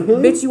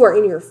 Bitch, you are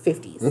in your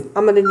 50s.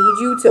 I'm going to need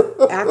you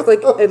to act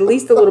like at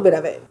least a little bit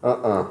of it.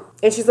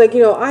 And she's like,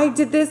 I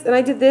did this and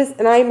I did this.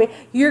 And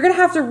you're going to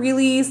have to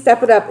really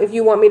step it up if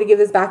you want me to give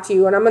this back to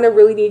you. And I'm going to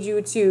really need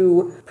you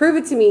to prove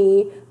it to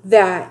me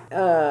that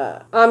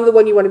I'm the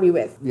one you want to be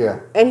with.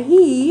 Yeah. And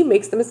he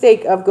makes the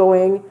mistake of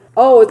going,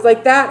 oh, it's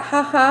like that.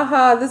 Ha ha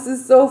ha. This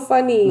is so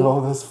funny.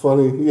 Oh, that's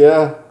funny.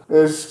 Yeah.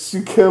 And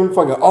Kim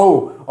fucking,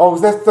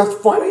 that's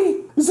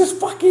funny? Is this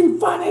fucking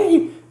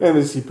funny? And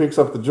then she picks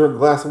up the jerk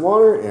glass of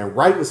water and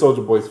right in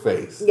Soulja Boy's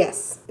face.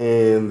 Yes.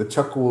 And the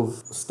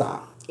chuckles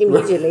stop.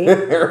 Immediately.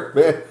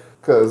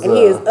 And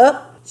he is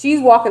up.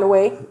 She's walking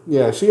away.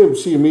 Yeah, she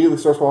immediately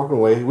starts walking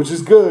away, which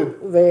is good.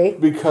 Very.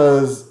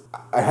 Because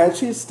had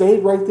she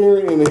stayed right there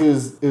in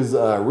his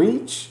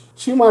reach,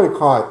 she might have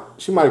caught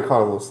a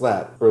little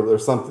slap or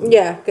something.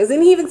 Yeah, because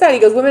then he even said, he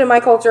goes, women in my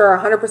culture are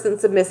 100%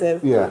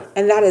 submissive. Yeah.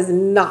 And that is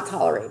not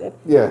tolerated.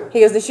 Yeah. He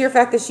goes, the sheer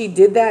fact that she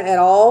did that at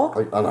all.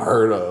 Like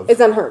unheard of.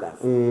 It's unheard of.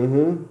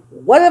 Mm-hmm.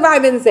 What have I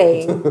been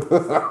saying?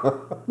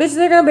 Bitch,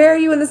 they're going to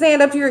bury you in the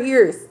sand up to your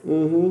ears.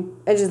 Mm-hmm.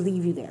 And just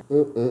leave you there.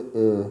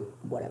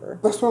 Whatever.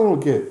 That's what I don't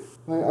get.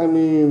 I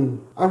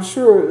mean, I'm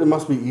sure it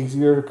must be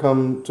easier to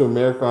come to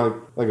America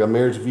on like a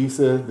marriage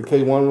visa, the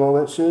K-1 and all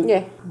that shit.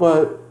 Yeah.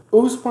 But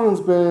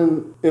Usman's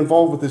been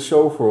involved with this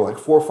show for like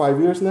 4 or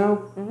 5 years now.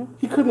 Mm-hmm.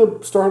 He couldn't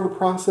have started the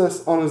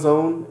process on his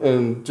own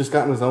and just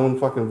gotten his own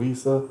fucking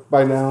visa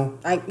by now.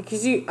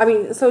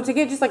 So to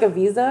get just like a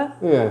visa,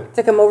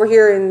 to come over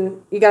here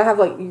and you gotta have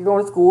like, you're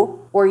going to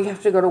school or you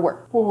have to go to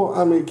work. Well,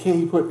 I mean, can't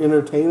he put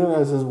entertainer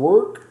as his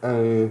work? I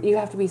mean, you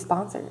have to be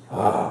sponsored.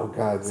 Oh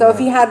God. So if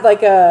he had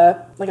like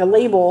a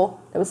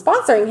label that was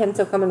sponsoring him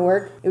to come and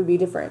work, it would be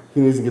different. He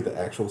needs to get the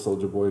actual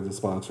Soulja Boy to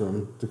sponsor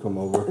him to come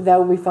over. That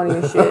would be funny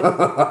as shit.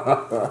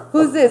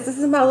 Who's this? This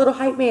is my little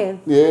hype man.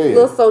 Yeah.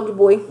 Little Soulja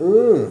Boy.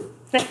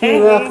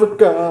 King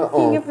Africa.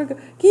 King Africa.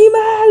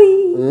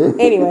 Kimali.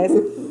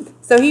 Anyways,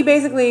 so he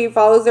basically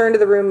follows her into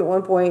the room at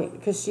one point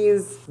because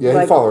she's he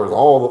follows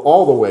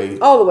all the way.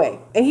 All the way.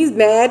 And he's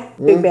mad.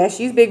 Big bad.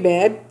 She's big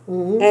mad.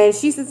 Mm-hmm. And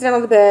she sits down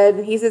on the bed,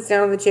 and he sits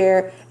down on the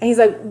chair, and he's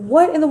like,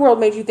 what in the world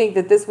made you think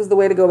that this was the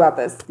way to go about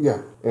this?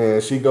 Yeah.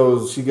 And she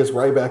gets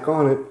right back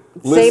on it.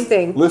 Same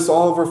thing. Lists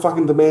all of her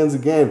fucking demands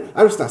again.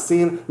 I'm just not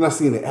seeing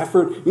the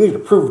effort. You need to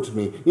prove it to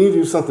me. You need to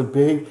do something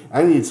big.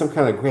 I need some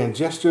kind of grand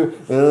gesture.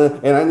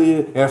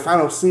 And if I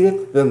don't see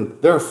it, then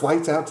there are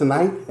flights out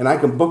tonight, and I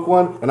can book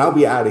one, and I'll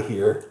be out of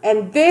here.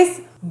 And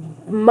this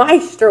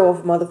maestro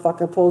of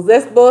motherfucker pulls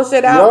this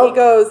bullshit out. Yep. He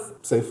goes,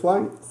 safe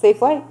flight. Safe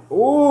flight.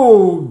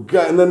 Oh,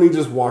 God. And then he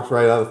just walks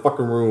right out of the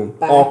fucking room.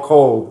 Bye. All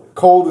cold.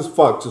 Cold as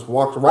fuck. Just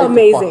walks right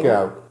the fuck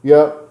out.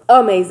 Yep.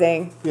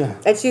 Amazing. Yeah.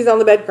 And she's on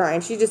the bed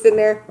crying. She's just sitting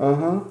there.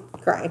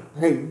 Crying.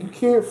 Hey, you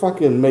can't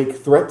fucking make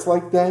threats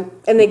like that.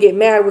 And they get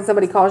mad when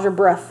somebody calls your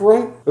breath.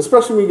 Right?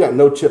 Especially when you got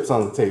no chips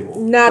on the table.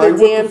 Not a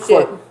damn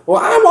chip. Well,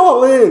 I'm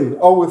all in.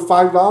 Oh, with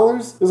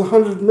 $5 is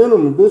 $100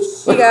 minimum,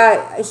 bitch.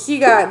 She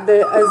got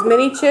as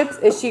many chips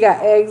as she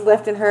got eggs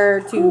left in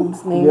her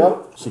tubes, man.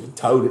 Yep. She can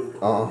tote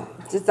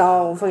it. Just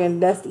all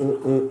fucking dusty.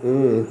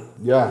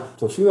 Yeah.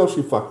 So she knows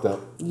she fucked up.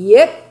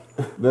 Yep.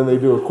 Then they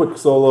do a quick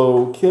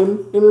solo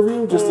Kim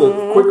interview, just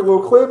a quick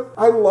little clip.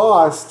 I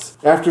lost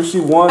after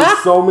she won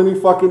so many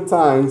fucking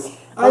times.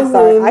 I'm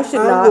sorry, I should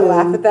not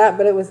laugh at that,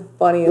 but it was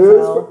funny as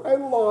hell. I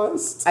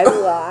lost.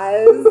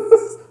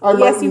 I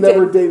might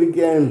never date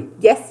again.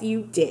 Yes,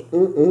 you did.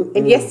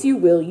 And yes, you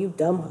will, you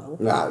dumb hoe.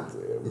 Nah,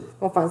 dude.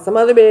 We'll find some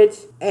other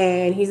bitch,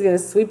 and he's going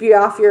to sweep you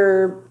off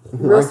your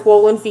real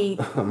swollen feet.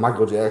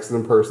 Michael Jackson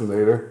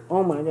impersonator.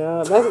 Oh my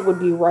God, that would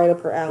be right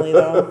up her alley,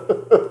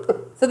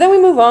 though. So then we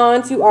move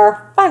on to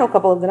our final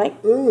couple of the night.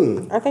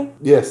 Aren't they?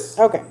 Yes.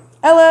 Okay.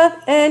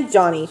 Ella and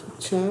Johnny.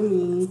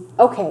 Johnny.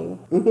 Okay.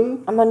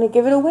 I'm going to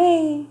give it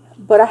away,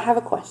 but I have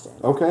a question.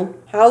 Okay.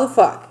 How the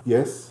fuck?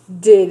 Yes.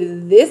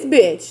 Did this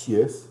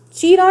bitch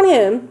cheat on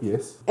him?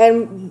 Yes.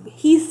 And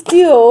he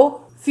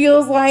still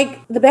feels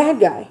like the bad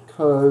guy?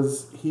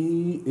 Because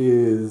he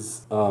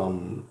is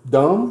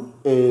dumb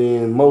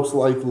and most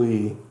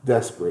likely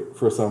desperate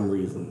for some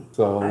reason.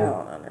 So I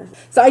don't understand.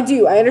 So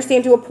I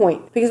understand to a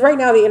point, because right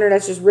now the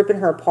internet's just ripping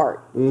her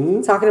apart,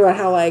 talking about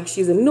how like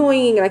she's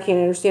annoying and I can't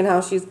understand how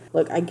she's.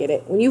 Look, I get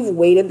it. When you've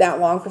waited that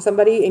long for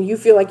somebody and you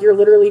feel like you're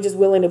literally just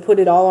willing to put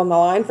it all on the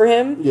line for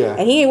him,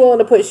 and he ain't willing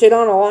to put shit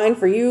on a line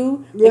for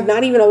you, like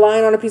not even a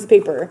line on a piece of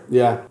paper.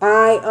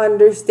 I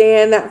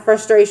understand that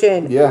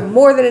frustration.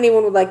 More than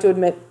anyone would like to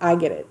admit. I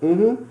get it.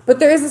 But But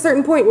there is a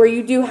certain point where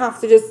you do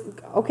have to just,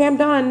 okay, I'm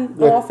done.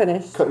 Yeah, I'll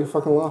finish. Cut your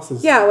fucking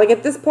losses. Yeah, like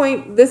at this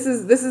point, this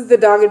is the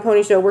Dog and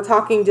Pony Show. We're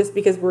talking just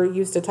because we're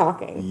used to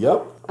talking.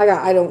 Yep.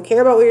 I don't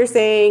care about what you're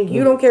saying.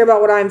 You don't care about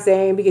what I'm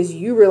saying because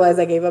you realize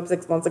I gave up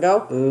 6 months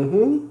ago.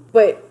 Mm-hmm.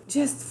 But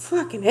just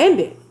fucking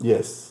end it.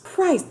 Yes.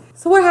 Christ.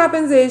 So what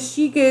happens is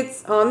she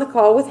gets on the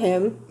call with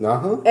him.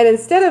 Uh-huh. And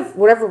instead of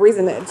whatever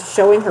reason it's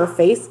showing her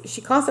face,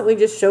 she constantly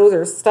just shows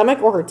her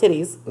stomach or her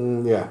titties.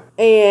 Yeah.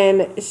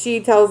 And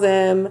she tells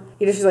him,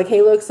 she's like,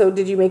 hey, look, so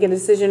did you make a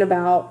decision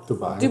about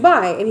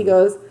Dubai? And he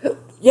goes,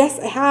 yes,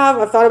 I have.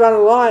 I've thought about it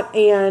a lot.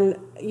 And,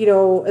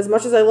 as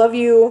much as I love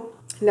you,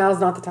 now's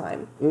not the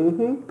time.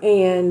 Mm-hmm.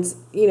 And,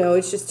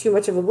 it's just too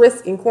much of a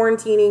risk in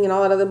quarantining and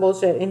all that other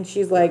bullshit. And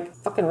she's like,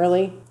 fucking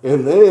really?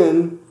 And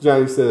then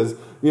Johnny says,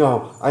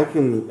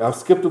 I'll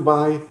skip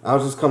Dubai. I'll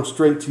just come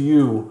straight to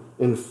you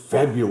in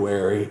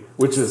February,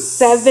 which is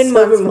 7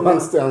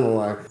 months down the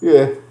line.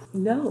 Yeah.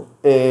 No.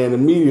 And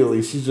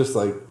immediately she's just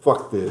like,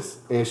 fuck this.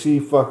 And she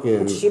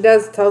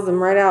tells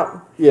him right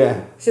out.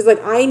 Yeah. She's like,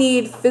 I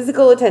need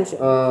physical attention.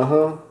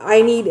 Uh-huh.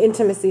 I need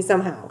intimacy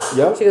somehow.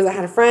 Yep. She goes, I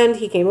had a friend.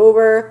 He came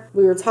over.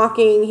 We were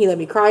talking. He let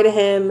me cry to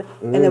him.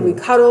 And then we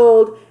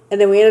cuddled. And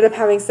then we ended up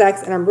having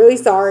sex. And I'm really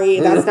sorry.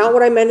 That's not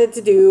what I meant it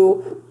to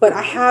do. But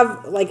I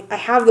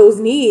have those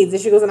needs.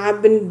 And she goes, and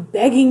I've been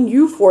begging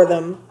you for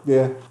them.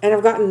 Yeah. And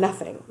I've gotten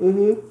nothing.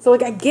 Mm-hmm. So,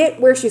 I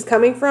get where she's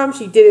coming from.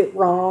 She did it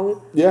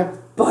wrong. Yeah.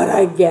 But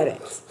I get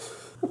it.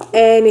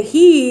 And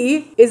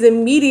he is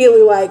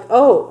immediately like,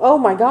 oh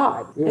my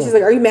God. Yeah. And she's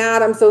like, are you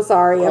mad? I'm so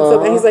sorry.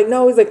 And he's like,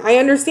 no. He's like, I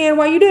understand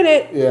why you did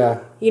it. Yeah.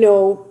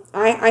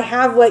 I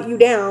have let you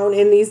down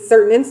in these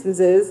certain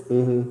instances.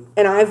 Mm-hmm.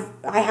 And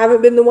I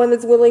haven't been the one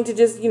that's willing to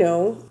just,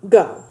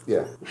 go.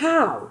 Yeah.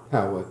 How?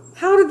 How what?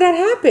 How did that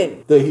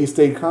happen? That he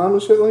stayed calm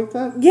and shit like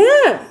that?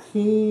 Yeah.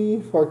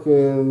 He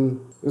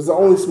fucking... It was the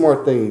only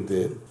smart thing he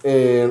did.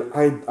 And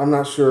I'm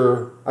not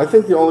sure. I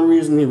think the only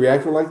reason he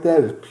reacted like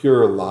that is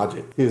pure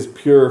logic. His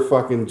pure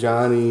fucking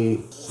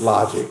Johnny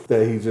logic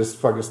that he just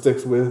fucking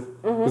sticks with.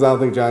 Because I don't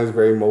think Johnny's a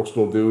very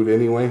emotional dude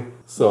anyway.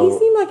 So he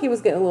seemed like he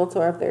was getting a little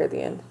tore up there at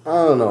the end. I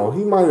don't know.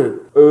 He might have...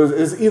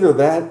 It's either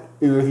that,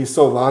 either he's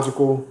so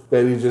logical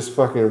that he just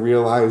fucking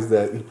realized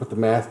that he put the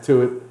math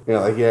to it.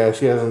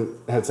 She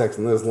hasn't had sex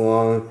in this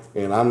long,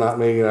 and I'm not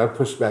making it. I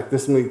pushed back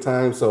this many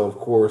times, so of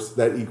course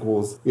that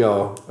equals,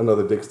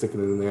 another dick sticking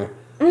in there.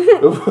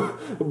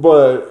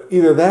 But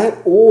either that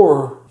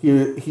or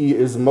he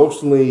is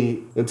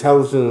emotionally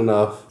intelligent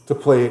enough to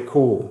play it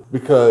cool,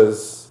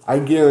 because I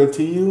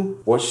guarantee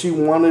you what she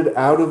wanted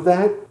out of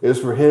that is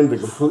for him to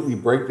completely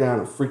break down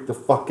and freak the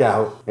fuck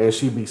out, and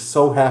she'd be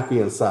so happy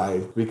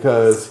inside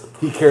because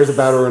he cares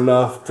about her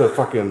enough to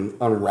fucking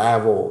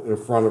unravel in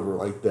front of her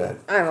like that.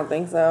 I don't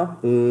think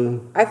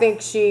so. I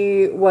think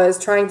she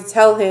was trying to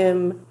tell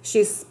him,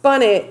 she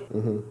spun it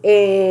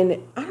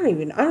in, I don't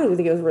even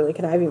think it was really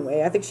conniving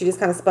way. I think she just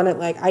kind of spun it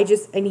like, I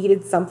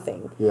needed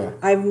something. Yeah.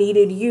 I've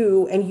needed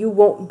you and you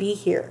won't be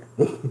here.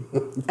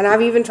 And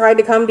I've even tried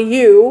to come to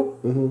you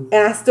and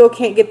I still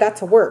can't get that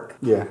to work.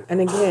 Yeah.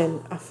 And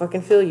again, I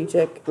fucking feel you,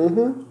 chick.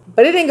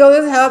 But it didn't go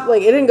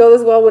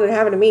this well when it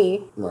happened to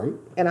me. Right.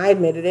 And I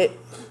admitted it.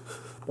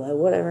 But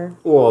whatever.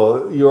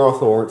 Well, you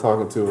also weren't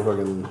talking to a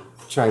fucking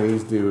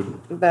Chinese dude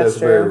that's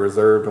very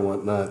reserved and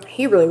whatnot.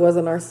 He really was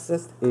a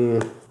narcissist.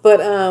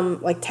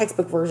 But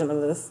textbook version of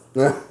this.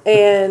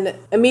 And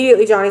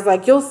immediately Johnny's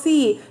like, you'll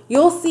see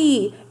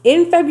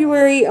in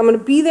February I'm gonna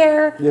be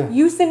there. Yeah.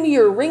 You send me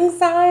your ring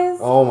size.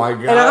 Oh my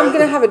God. And I'm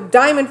gonna have a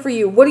diamond for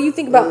you. What do you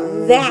think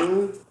about that?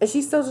 And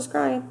she's still just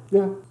crying.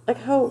 Yeah.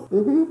 Like, how?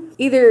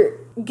 Either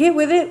get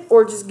with it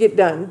or just be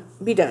done.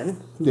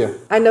 Yeah.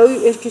 I know,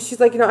 because she's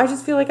like, I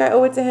just feel like I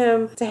owe it to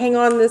him to hang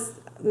on this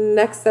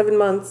next 7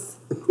 months.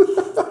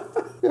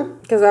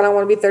 Because I don't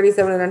want to be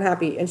 37 and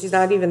unhappy. And she's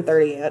not even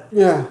 30 yet.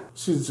 Yeah.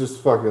 She's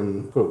just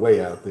fucking put way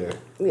out there.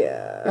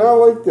 Yeah. And I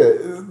like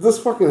that. This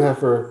fucking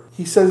heifer,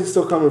 he says he's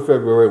still coming in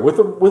February with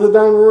a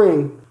diamond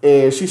ring.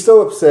 And she's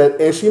still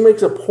upset. And she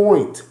makes a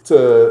point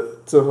to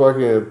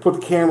fucking put the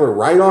camera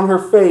right on her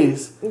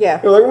face. Yeah.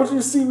 You're like, I want you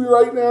to see me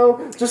right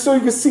now, just so you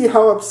can see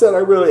how upset I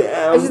really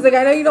am. And she's like,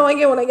 I know you don't like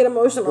it when I get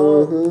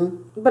emotional,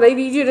 but I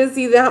need you to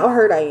see how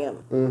hurt I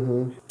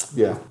am.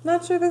 Yeah.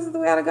 Not sure this is the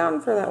way I'd have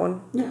gone for that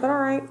one, but all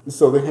right.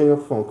 So they hang up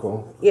a phone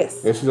call.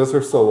 Yes. And she does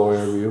her solo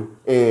interview.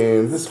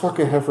 And this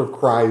fucking heifer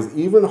cries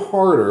even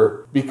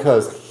harder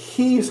because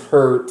he's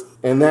hurt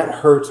and that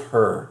hurts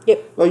her.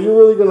 Yep. Like, you're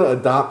really going to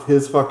adopt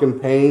his fucking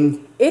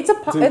pain? It's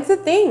a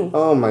thing.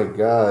 Oh my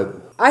God.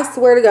 I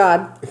swear to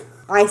God.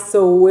 I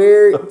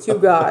swear to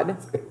God.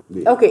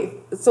 Okay,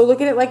 so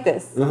look at it like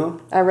this.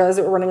 I realize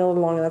that we're running a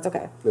little long and that's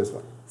okay. That's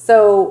fine.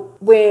 So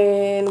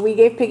when we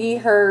gave Piggy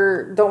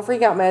her don't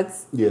freak out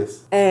meds.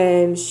 Yes.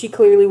 And she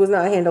clearly was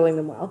not handling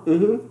them well.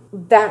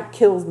 That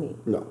kills me.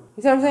 No.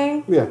 You see what I'm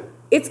saying? Yeah.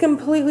 It's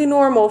completely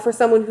normal for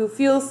someone who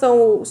feels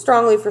so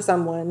strongly for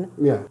someone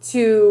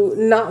to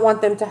not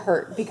want them to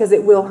hurt because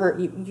it will hurt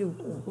you.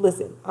 You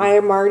listen, I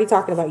am already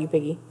talking about you,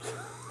 Piggy.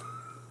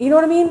 You know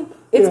what I mean?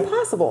 It's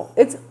possible.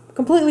 It's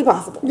completely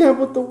possible. Yeah,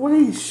 but the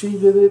way she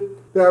did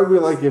it, That would be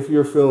like if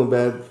you're feeling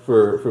bad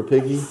for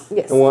Piggy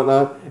and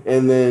whatnot,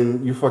 and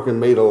then you fucking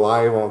made a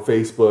live on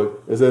Facebook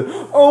and said,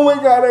 "Oh my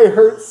god, it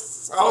hurts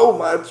so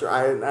much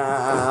right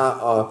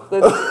now."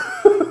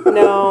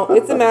 No,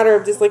 it's a matter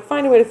of just like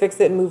find a way to fix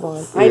it and move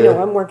on. I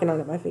know, I'm working on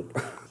it, my feet.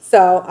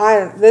 So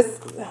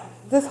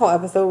this whole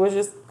episode was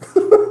just.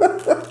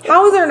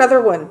 How is there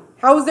another one?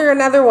 How is there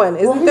another one?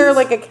 Isn't there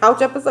like a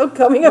couch episode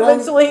coming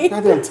eventually?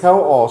 Goddamn Tell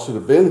All should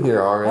have been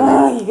here already.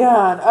 Oh my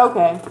god.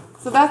 Okay.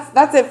 So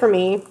that's it for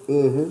me.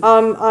 Mm-hmm.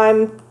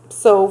 I'm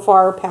so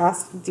far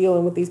past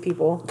dealing with these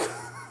people.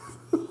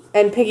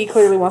 And Piggy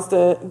clearly wants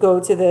to go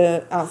to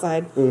the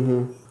outside.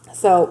 Mm-hmm.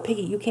 So,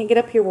 Piggy, you can't get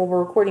up here while we're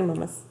recording,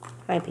 mamas.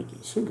 Hi, Piggy.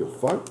 She don't give a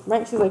fuck.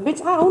 Right? She's like,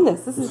 bitch, I own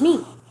this. This is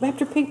me.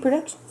 Raptor Pig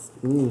Productions.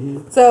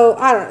 Mm-hmm. So,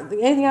 I don't know.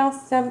 Anything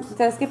else?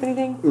 Did I skip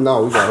anything?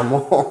 No, we got them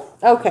all.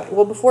 Okay.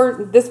 Well,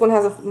 before this one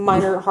has a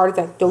minor heart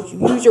attack, don't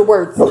you use your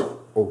words.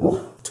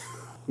 Oh.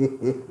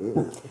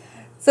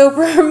 So,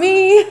 for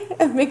me,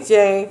 Mick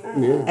J,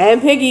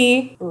 and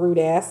Piggy, rude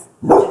ass.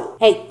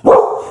 Hey.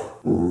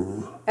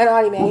 And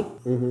Audie Mae.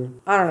 Mm-hmm.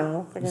 I don't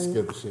know. You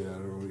scared the shit out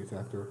of her when you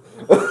attacked her.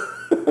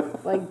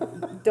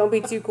 Like, don't be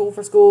too cool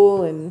for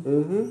school and...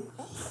 Mm-hmm.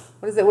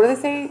 What is it? What do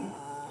they say?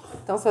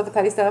 Don't sweat the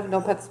petty stuff.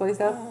 Don't pet the sweaty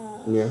stuff.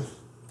 Yeah.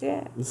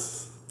 Yeah.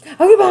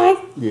 Okay, bye.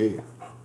 Yeah.